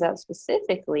it plays out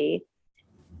specifically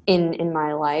in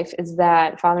my life is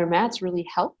that Father Matt's really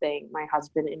helping my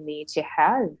husband and me to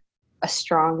have a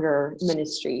stronger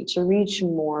ministry, to reach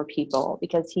more people,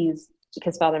 because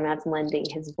Father Matt's lending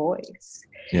his voice.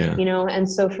 You know, and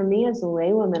so for me as a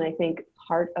laywoman, I think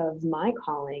part of my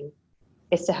calling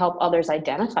is to help others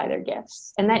identify their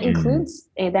gifts. And that includes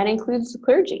the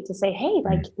clergy, to say, hey,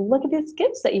 like, look at these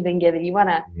gifts that you've been given. You want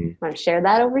to share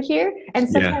that over here? And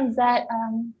sometimes that,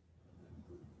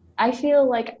 I feel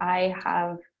like I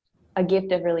have a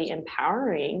gift of really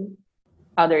empowering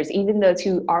others, even those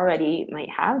who already might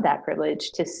have that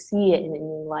privilege, to see it in a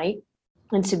new light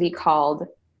and to be called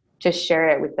to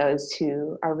share it with those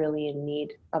who are really in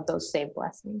need of those same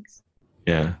blessings.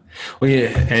 Yeah. Well,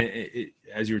 yeah. And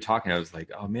as you were talking, I was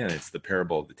like, oh man, it's the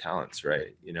parable of the talents,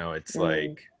 right? You know, it's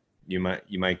like you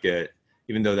might get,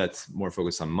 even though that's more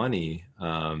focused on money.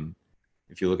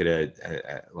 If you look at it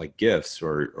like gifts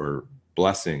or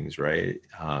blessings, right?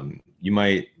 You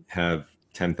might have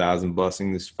 10,000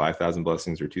 blessings, 5,000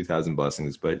 blessings, or 2,000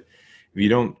 blessings. But if you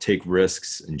don't take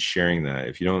risks in sharing that,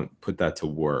 if you don't put that to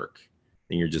work,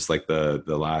 then you're just like the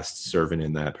last servant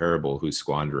in that parable who's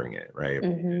squandering it, right?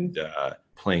 And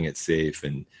playing it safe.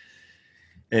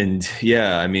 And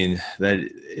yeah, I mean, that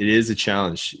it is a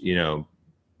challenge, you know,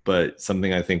 but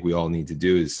something I think we all need to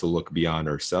do is to look beyond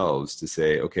ourselves, to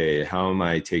say, okay, how am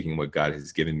I taking what God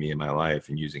has given me in my life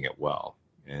and using it well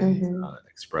and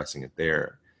expressing it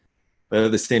there? But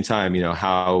at the same time, you know,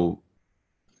 how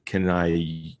can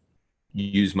I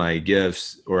use my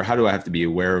gifts, or how do I have to be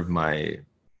aware of my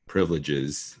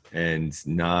privileges and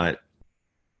not,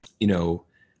 you know,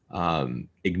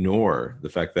 ignore the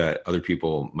fact that other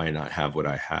people might not have what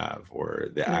I have, or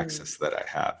the access that I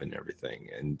have and everything.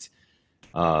 And,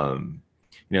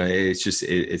 you know, it's just,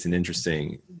 it's an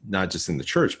interesting, not just in the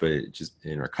church, but just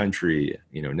in our country,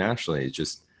 you know, nationally, it's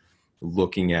just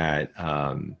looking at,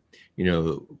 you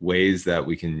know, ways that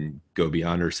we can go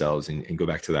beyond ourselves and go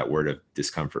back to that word of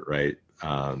discomfort, right?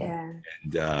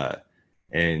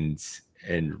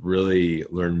 And really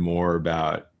learn more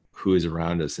about who is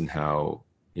around us and how,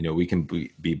 you know, we can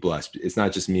be blessed. It's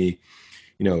not just me,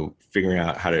 you know, figuring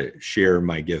out how to share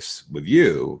my gifts with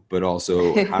you, but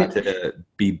also how to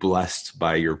be blessed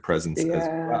by your presence as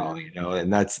well, you know.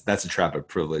 And that's a trap of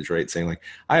privilege, right? Saying like,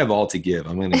 I have all to give,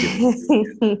 I'm going to give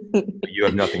you, but you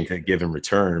have nothing to give in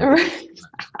return.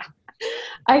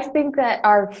 I think that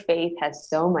our faith has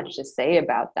so much to say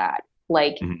about that.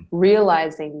 Like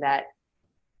realizing that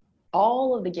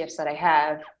all of the gifts that I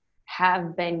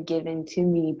have been given to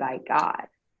me by God.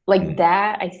 Like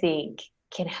that, I think,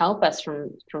 can help us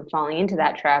from falling into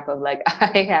that trap of like,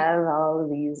 I have all of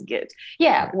these gifts.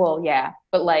 Yeah, well, yeah,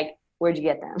 but like, where'd you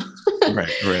get them? Right,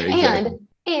 exactly.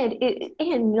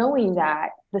 and knowing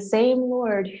that the same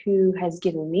Lord who has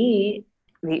given me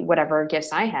whatever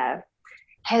gifts I have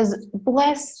has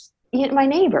blessed my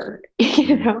neighbor,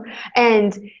 you know,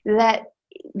 and that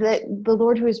the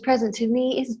Lord who is present to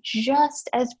me is just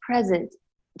as present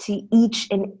to each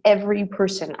and every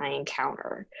person I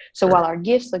encounter. So while our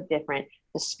gifts look different,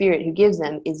 the Spirit who gives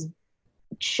them is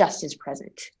just as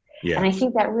present. And I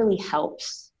think that really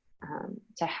helps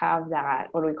to have that,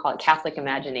 what do we call it, Catholic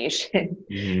imagination,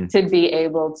 to be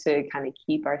able to kind of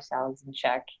keep ourselves in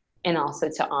check, and also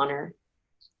to honor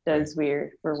those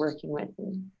we're working with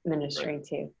and ministering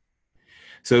to.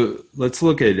 So let's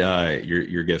look at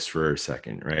your gifts for a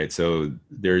second, right? So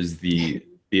there's the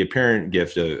apparent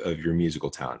gift of your musical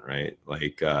talent, right?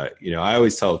 Like, you know, I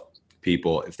always tell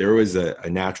people, if there was a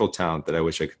natural talent that I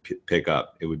wish I could pick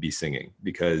up, it would be singing,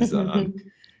 because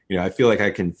I feel like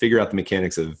I can figure out the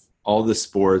mechanics of all the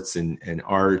sports and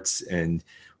arts, and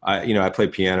I play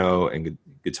piano and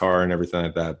guitar and everything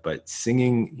like that, but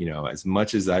singing, as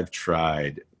much as I've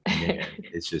tried, man,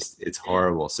 it's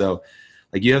horrible. So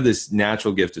like, you have this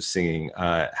natural gift of singing.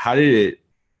 How did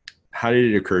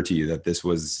it occur to you that this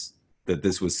was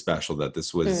special, that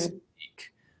this was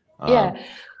unique? Yeah.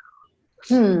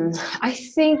 I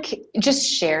think just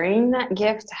sharing that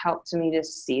gift helped me to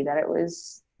see that it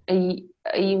was a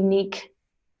unique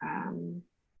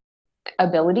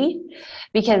ability,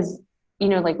 because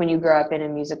like when you grow up in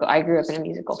I grew up in a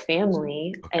musical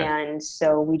family, and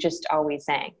so we just always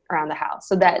sang around the house.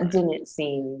 So that didn't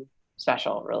seem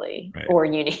special really, right, or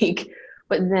unique.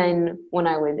 But then when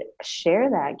I would share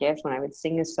that gift, when I would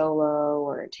sing a solo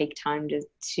or take time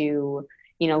to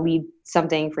lead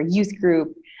something for youth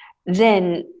group,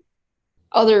 then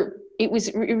it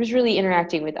was really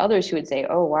interacting with others who would say,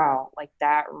 oh wow, like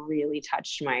that really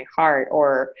touched my heart,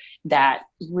 or that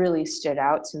really stood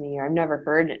out to me, or I've never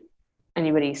heard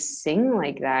anybody sing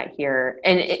like that here.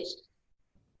 And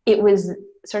it was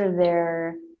sort of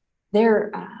their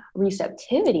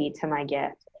receptivity to my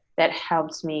gift that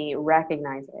helped me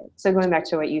recognize it. So going back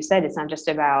to what you said, it's not just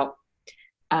about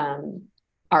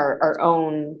our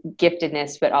own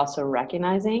giftedness, but also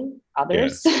recognizing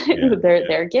others,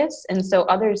 their gifts. And so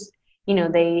others,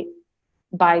 they,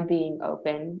 by being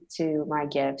open to my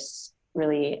gifts,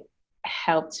 really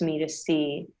helped me to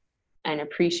see and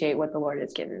appreciate what the Lord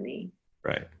has given me.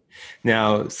 Right.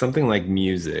 Now, something like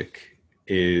music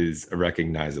is a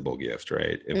recognizable gift,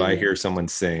 right? If I hear someone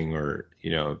sing, or,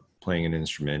 playing an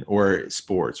instrument, or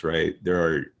sports, right, there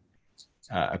are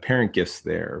apparent gifts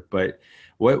there. But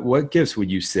what gifts would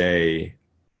you say,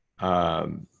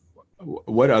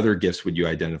 what other gifts would you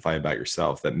identify about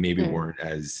yourself that maybe weren't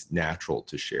as natural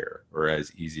to share, or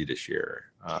as easy to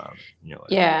share?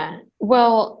 Yeah.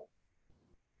 Well,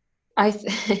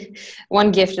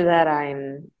 one gift that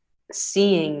I'm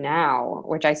seeing now,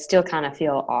 which I still kind of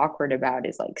feel awkward about,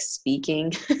 is like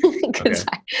speaking. Because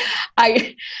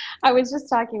I was just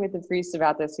talking with the priest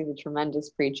about this, who's a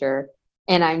tremendous preacher,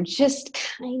 and I'm just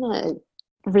kind of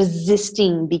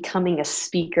resisting becoming a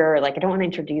speaker. Like, I don't want to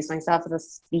introduce myself as a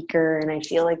speaker, and I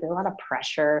feel like there's a lot of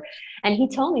pressure. And he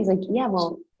told me, he's like, yeah,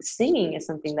 well, singing is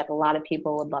something that a lot of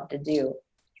people would love to do.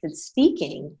 He said,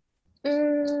 speaking,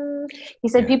 he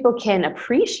said, people can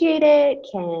appreciate it,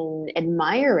 can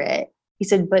admire it. He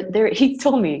said, but he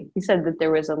said that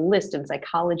there was a list in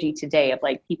Psychology Today of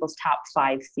like people's top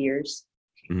 5 fears.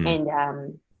 And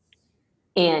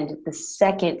the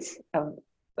second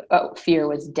fear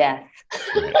was death.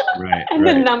 Right. And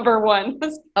the number 1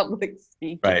 was public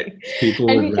speaking. Right. People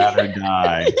would rather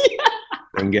die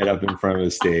than get up in front of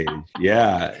a stage.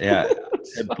 Yeah.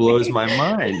 It blows my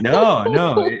mind.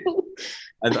 No.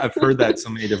 I've heard that so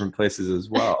many different places as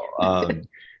well.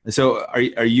 So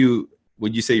are you,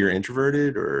 would you say you're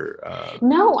introverted, or?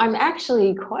 No, I'm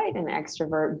actually quite an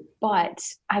extrovert, but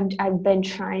I've been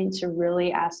trying to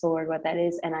really ask the Lord what that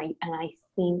is. And I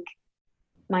think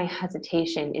my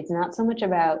hesitation is not so much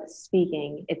about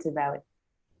speaking, it's about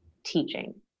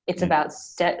teaching. It's about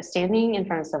standing in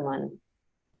front of someone,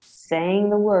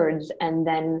 saying the words, and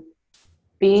then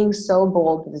being so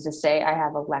bold as to say, I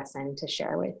have a lesson to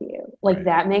share with you. Like,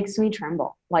 that makes me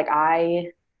tremble. Like,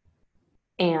 I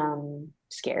am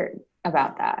scared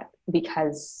about that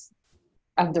because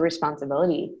of the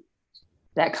responsibility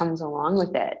that comes along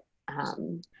with it.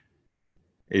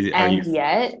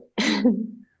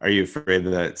 Are you afraid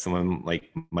that someone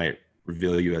might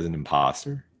reveal you as an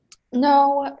imposter?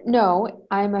 No,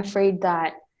 I'm afraid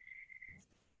that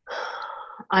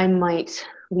I might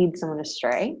lead someone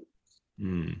astray.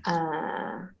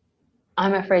 I'm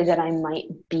afraid that I might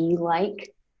be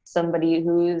like somebody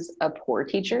who's a poor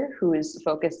teacher who is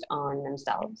focused on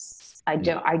themselves.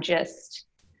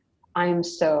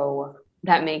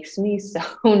 That makes me so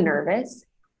nervous.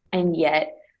 And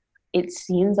yet it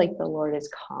seems like the Lord is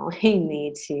calling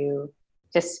me to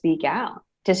speak out,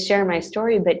 to share my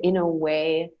story, but in a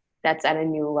way that's at a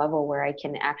new level where I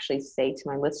can actually say to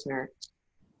my listener,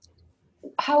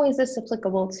 how is this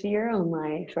applicable to your own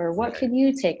life? Or what could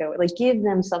you take away? Like, give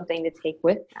them something to take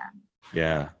with them.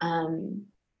 Yeah.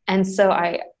 And so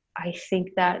I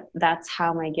think that that's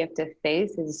how my gift of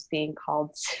faith is being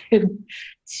called to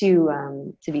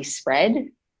be spread.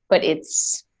 But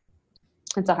it's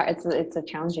a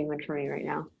challenging one for me right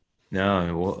now.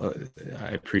 No, well, I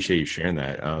appreciate you sharing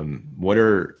that. What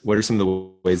are some of the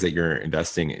ways that you're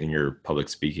investing in your public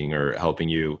speaking, or helping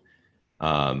you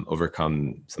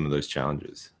overcome some of those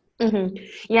challenges?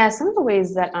 Yeah, some of the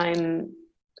ways that I'm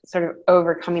sort of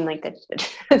overcoming like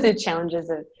the challenges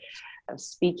of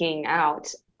speaking out.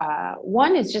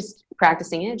 One is just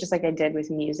practicing it, just like I did with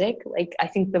music. Like I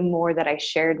think the more that I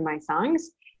shared my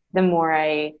songs, the more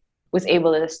I was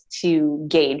able to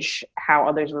gauge how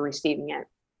others were receiving it.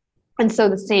 And so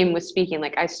the same with speaking.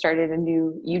 Like I started a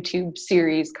new YouTube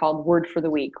series called Word for the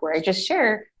Week, where I just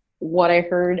share what I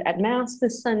heard at Mass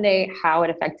this Sunday, how it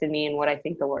affected me, and what I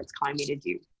think the Lord's calling me to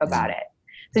do about Mm. it.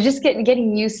 So just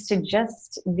getting used to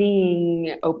just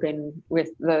being open with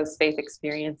those faith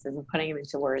experiences and putting them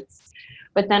into words.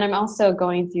 But then I'm also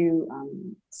going through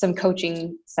some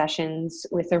coaching sessions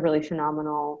with a really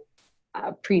phenomenal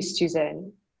priest who's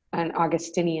an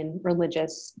Augustinian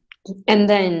religious. And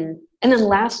then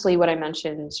lastly, what I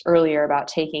mentioned earlier about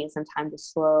taking some time to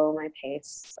slow my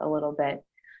pace a little bit.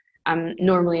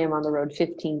 Normally I'm on the road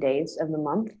 15 days of the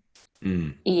month.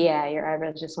 Mm. Yeah, your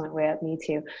eyebrows just went way up. Me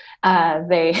too.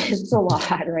 It's a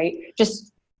lot, right?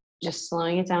 Just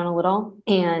slowing it down a little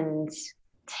and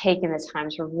taking the time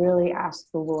to really ask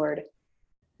the Lord,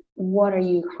 what are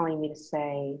you calling me to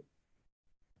say?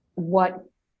 What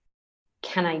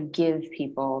can I give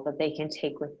people that they can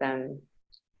take with them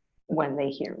when they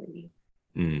hear me?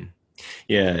 Mm.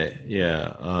 Yeah,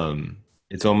 yeah.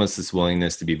 It's almost this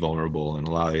willingness to be vulnerable and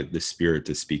allow the Spirit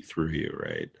to speak through you,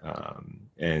 right?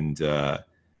 And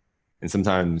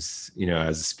sometimes,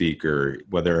 as a speaker,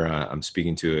 whether I'm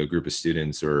speaking to a group of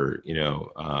students or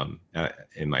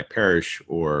in my parish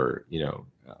or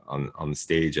on the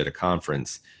stage at a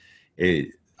conference,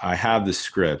 I have the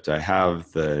script, I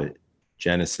have the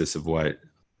genesis of what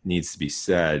needs to be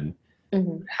said.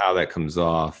 Mm-hmm. How that comes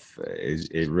off,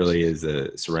 it really is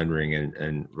a surrendering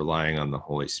and relying on the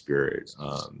Holy Spirit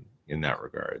in that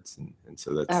regards, and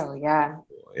so that's Oh yeah,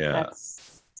 yeah.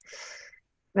 that's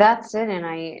that's it. And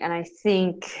I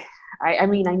think I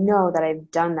mean I know that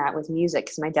I've done that with music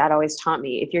because my dad always taught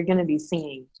me if you're going to be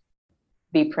singing,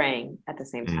 be praying at the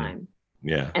same Mm. time.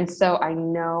 Yeah. And so I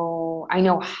know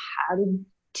how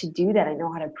to do that. I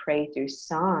know how to pray through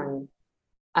song.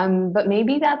 But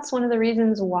maybe that's one of the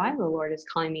reasons why the Lord is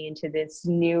calling me into this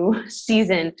new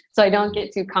season. So I don't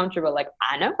get too comfortable. Like,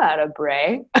 I know how to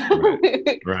pray.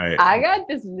 Right. Right. I got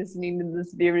this listening to the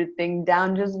spirit thing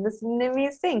down, just listening to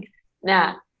me sing.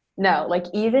 Nah, no, like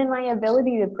even my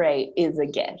ability to pray is a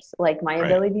gift. Like my Right.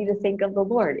 ability to think of the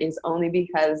Lord is only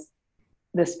because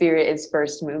the spirit is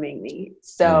first moving me. Mm.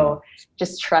 So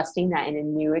just trusting that in a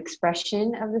new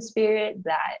expression of the spirit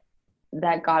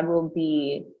that God will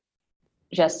be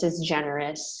just as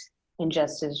generous and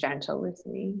just as gentle with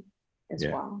me as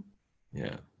Yeah. well.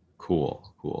 Yeah.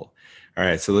 Cool. Cool. All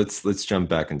right. So let's jump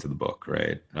back into the book,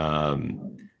 right?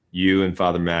 You and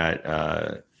Father Matt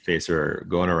Face are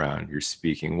going around. You're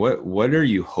speaking. What are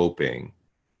you hoping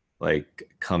like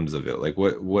comes of it? Like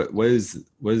what is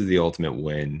the ultimate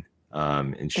win in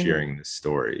Mm-hmm. sharing this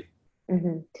story?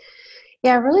 Mm-hmm.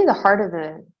 Yeah, really the heart of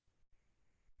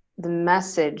the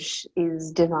message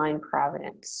is divine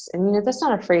providence. And that's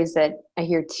not a phrase that I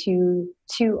hear too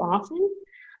often,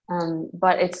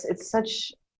 but it's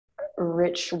such a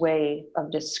rich way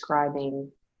of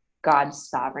describing God's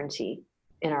sovereignty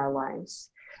in our lives.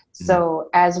 Mm. So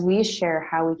as we share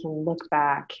how we can look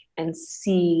back and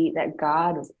see that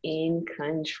God is in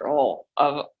control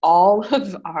of all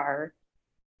of the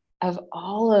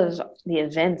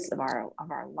events of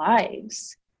our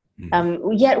lives,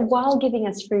 Mm. yet while giving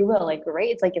us free will, like right,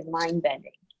 it's like it's mind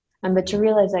bending, but to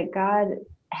realize that God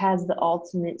has the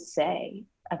ultimate say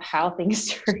of how things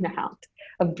turn out,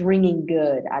 of bringing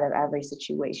good out of every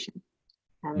situation.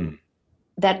 Um, Mm.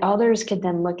 that others could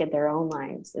then look at their own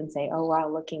lives and say, "Oh wow,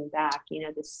 looking back,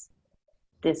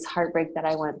 this heartbreak that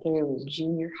I went through in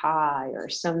junior high, or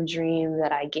some dream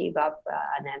that I gave up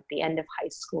and at the end of high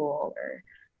school, or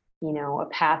a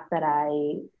path that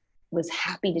I was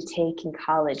happy to take in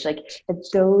college." Like that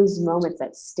those moments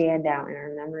that stand out in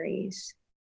our memories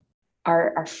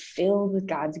are filled with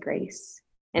God's grace.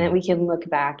 And that Mm. we can look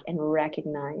back and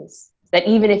recognize that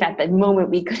even if at the moment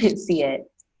we couldn't see it,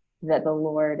 that the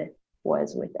Lord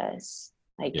was with us.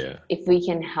 Like Yeah. if we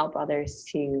can help others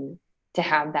to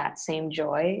have that same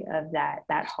joy of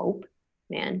that hope,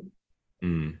 man,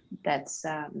 Mm. that's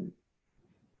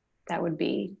that would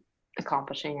be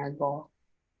accomplishing our goal.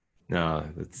 No,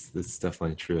 that's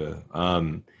definitely true.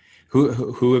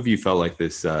 Who have you felt like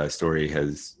this story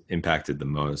has impacted the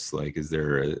most? Like, is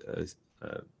there a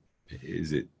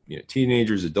is it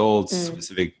teenagers, adults, Mm.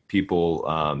 specific people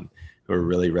who are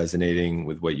really resonating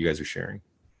with what you guys are sharing?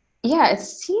 Yeah, it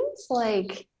seems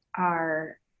like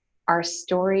our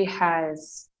story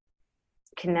has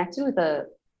connected with a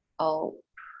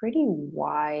pretty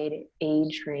wide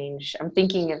age range. I'm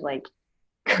thinking of like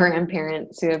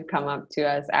grandparents who have come up to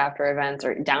us after events,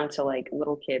 or down to like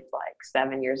little kids like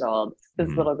 7 years old. This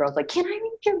Mhm. little girl's like, "Can I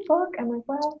read your book?" I'm like,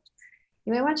 "Well,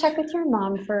 you might want to check with your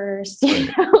mom first," you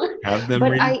Right. know. Have them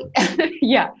But read.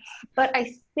 yeah, but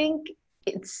I think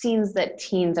it seems that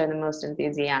teens are the most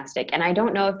enthusiastic, and I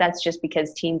don't know if that's just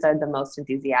because teens are the most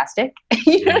enthusiastic,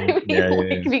 you know what Mhm. I mean, Yeah, yeah,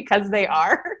 like yeah. because they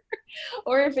are,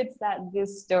 or if it's that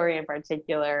this story in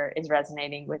particular is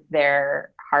resonating with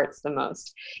their hearts the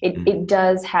most. Mhm. It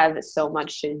does have so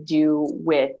much to do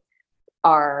with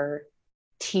our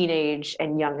teenage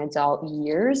and young adult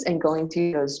years, and going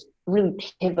through those really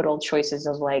pivotal choices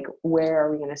of like, where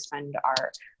are we going to spend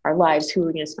our lives, who are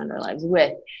we going to spend our lives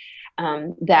with,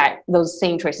 that those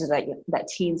same choices that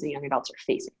teens and young adults are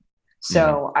facing. Mhm.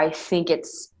 So I think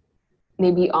it's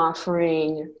maybe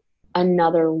offering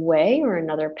another way or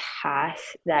another path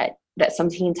that some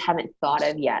teens haven't thought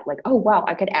of yet, like, oh wow,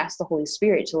 I could ask the Holy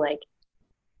Spirit to like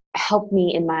help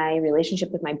me in my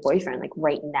relationship with my boyfriend like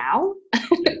right now.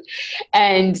 Yeah.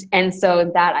 And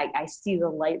so that I see the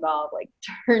light bulb like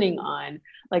turning on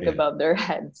like Yeah. above their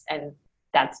heads, and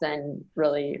that's been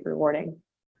really rewarding.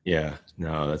 Yeah,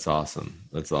 no, that's awesome.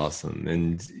 That's awesome.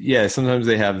 And yeah, sometimes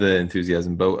they have the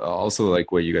enthusiasm, but also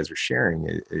like what you guys are sharing,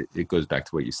 it goes back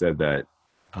to what you said that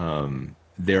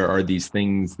there are these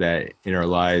things that in our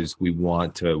lives we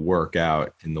want to work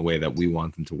out in the way that we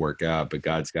want them to work out, but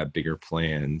God's got bigger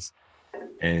plans.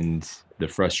 And the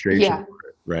frustration, Yeah.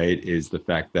 right, is the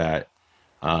fact that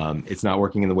it's not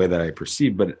working in the way that I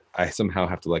perceive, but I somehow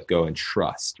have to let go and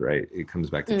trust, right? It comes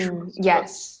back to trust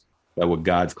Yes. that what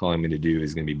God's calling me to do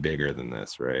is going to be bigger than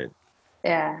this, right?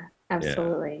 Yeah, Yeah.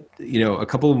 absolutely. A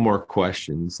couple more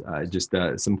questions. Just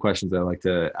some questions I like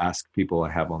to ask people I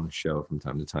have on the show from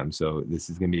time to time. So this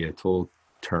is going to be a total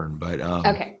turn, but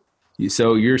Okay.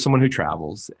 so you're someone who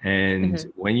travels, and Hmm.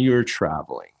 when you're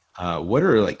traveling, what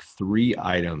are like three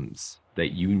items that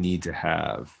you need to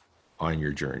have on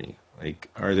your journey? Like,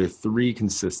 are there three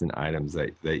consistent items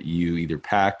that you either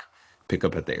pack, pick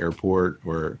up at the airport,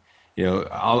 or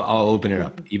I'll open it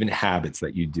up. Even habits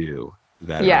that you do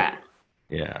that are, Yeah.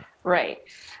 yeah, Right.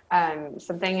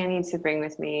 Something I need to bring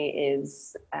with me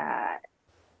is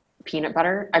peanut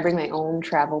butter. I bring my own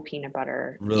travel peanut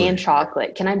butter and really,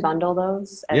 chocolate. Can I bundle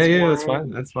those yeah, as yeah, that's one? fine,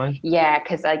 that's fine. Yeah,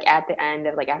 because like at the end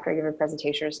of like after I give a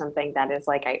presentation or something, that is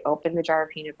like I open the jar of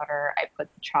peanut butter, I put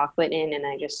the chocolate in, and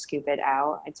I just scoop it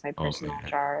out. It's my Oh personal man,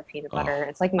 jar of peanut oh, butter.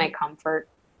 It's like my comfort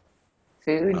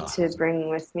food oh, to bring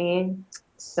with me.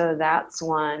 So that's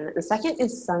one. The second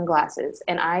is sunglasses.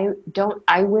 And I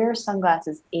wear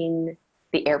sunglasses in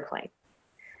the airplane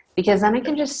because then I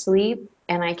can just sleep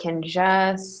and I can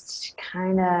just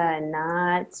kind of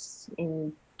not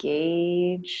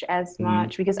engage as mhm,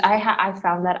 much because I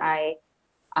found that I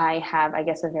have, I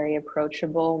guess, a very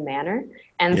approachable manner.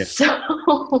 And yeah,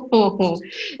 so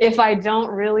if I don't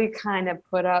really kind of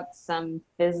put up some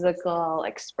physical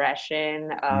expression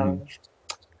mhm, of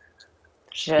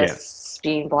yeah, just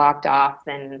being blocked off,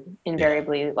 then yeah.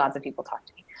 invariably lots of people talk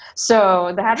to me.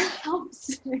 So that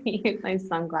helps me with my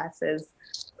sunglasses.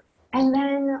 And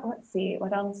then let's see,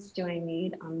 what else do I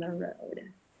need on the road?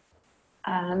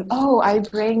 Oh, I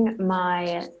bring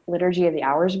my Liturgy of the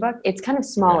Hours book. It's kind of Okay.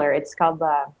 smaller. It's called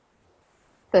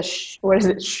what is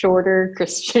it? Shorter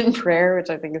Christian Prayer, which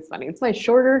I think is funny. It's my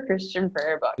shorter Christian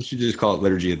prayer book. You should just call it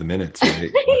Liturgy of the Minutes,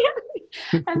 right?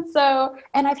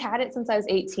 And I've had it since I was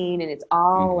 18, and it's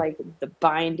all Mhm. like the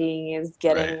binding is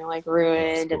Right. getting like That's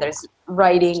ruined, and cool. there's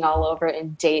writing all over it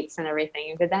and dates and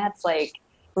everything. But that's like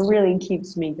really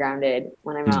keeps me grounded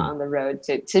when I'm out Mhm. on the road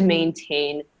to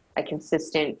maintain a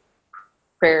consistent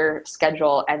prayer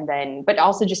schedule, and then but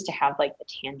also just to have like the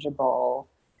tangible,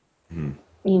 Mhm.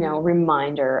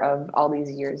 reminder of all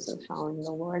these years of following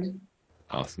the Lord.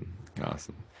 Awesome.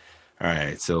 Awesome. All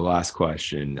right. So last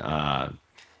question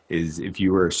is if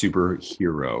you were a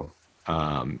superhero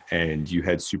and you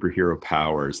had superhero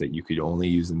powers that you could only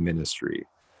use in ministry,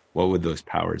 what would those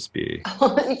powers be?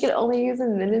 You can only use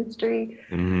in ministry.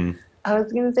 Hmm. I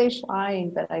was gonna say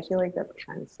flying, but I feel like that's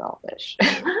kind of selfish.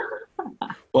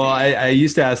 Well, I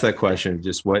used to ask that question,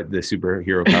 just what the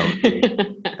superhero power would be.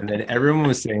 And then everyone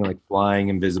was saying like flying,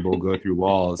 invisible, go through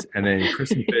walls. And then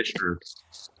Kristen Fisher,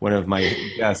 one of my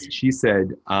guests, she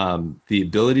said the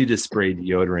ability to spray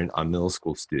deodorant on middle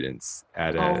school students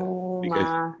at a Oh because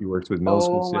my, she works with middle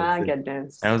school oh students. my And I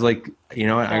goodness. was like, I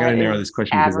got to That narrow this is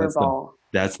question because admirable.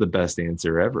 that's the best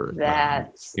answer ever.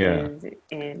 That Yeah. is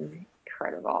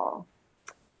incredible.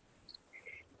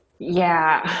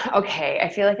 Yeah. Okay. I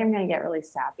feel like I'm gonna get really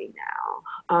sappy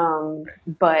now.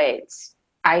 But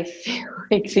I feel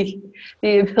like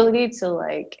the ability to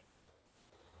like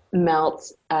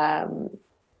melt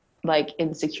like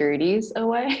insecurities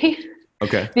away.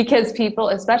 Okay. Because people,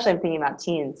 especially I'm thinking about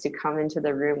teens, who come into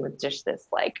the room with just this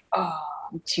like, oh,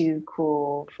 I'm too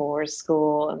cool for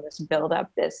school, and this build up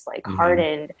this like Hmm.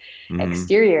 hardened Hmm.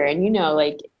 exterior. And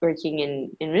like working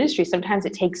in ministry, sometimes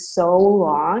it takes so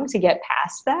long to get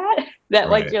past that that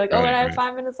like Right, you're like, oh, and right, I have right,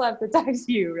 5 minutes left to talk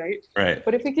to you, right? right,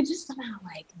 But if we could just somehow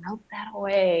like melt that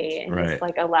away and just right.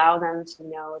 like allow them to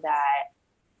know that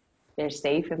they're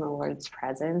safe in the Lord's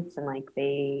presence and like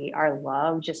they are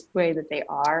loved just the way that they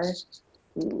are.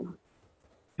 Ooh,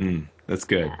 That's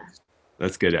good. yeah.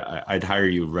 That's good. I'd hire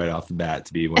you right off the bat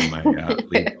to be one of my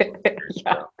lead volunteers.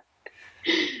 Yeah. So.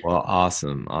 Well,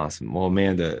 awesome, awesome. Well,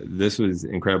 Amanda, this was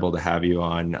incredible to have you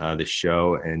on the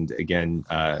show. And again,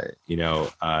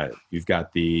 you've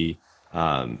got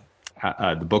um,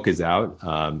 the book is out,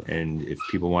 and if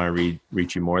people want to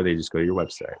reach you more, they just go to your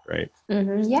website, right?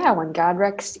 Yeah, when God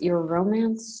wrecks your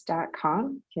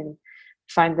romance.com, you can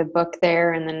find the book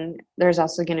there. And then there's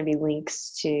also going to be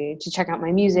links to check out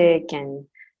my music and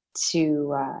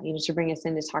to to bring us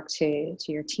in to talk to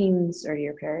your teens or to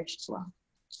your parish as well.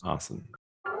 Awesome.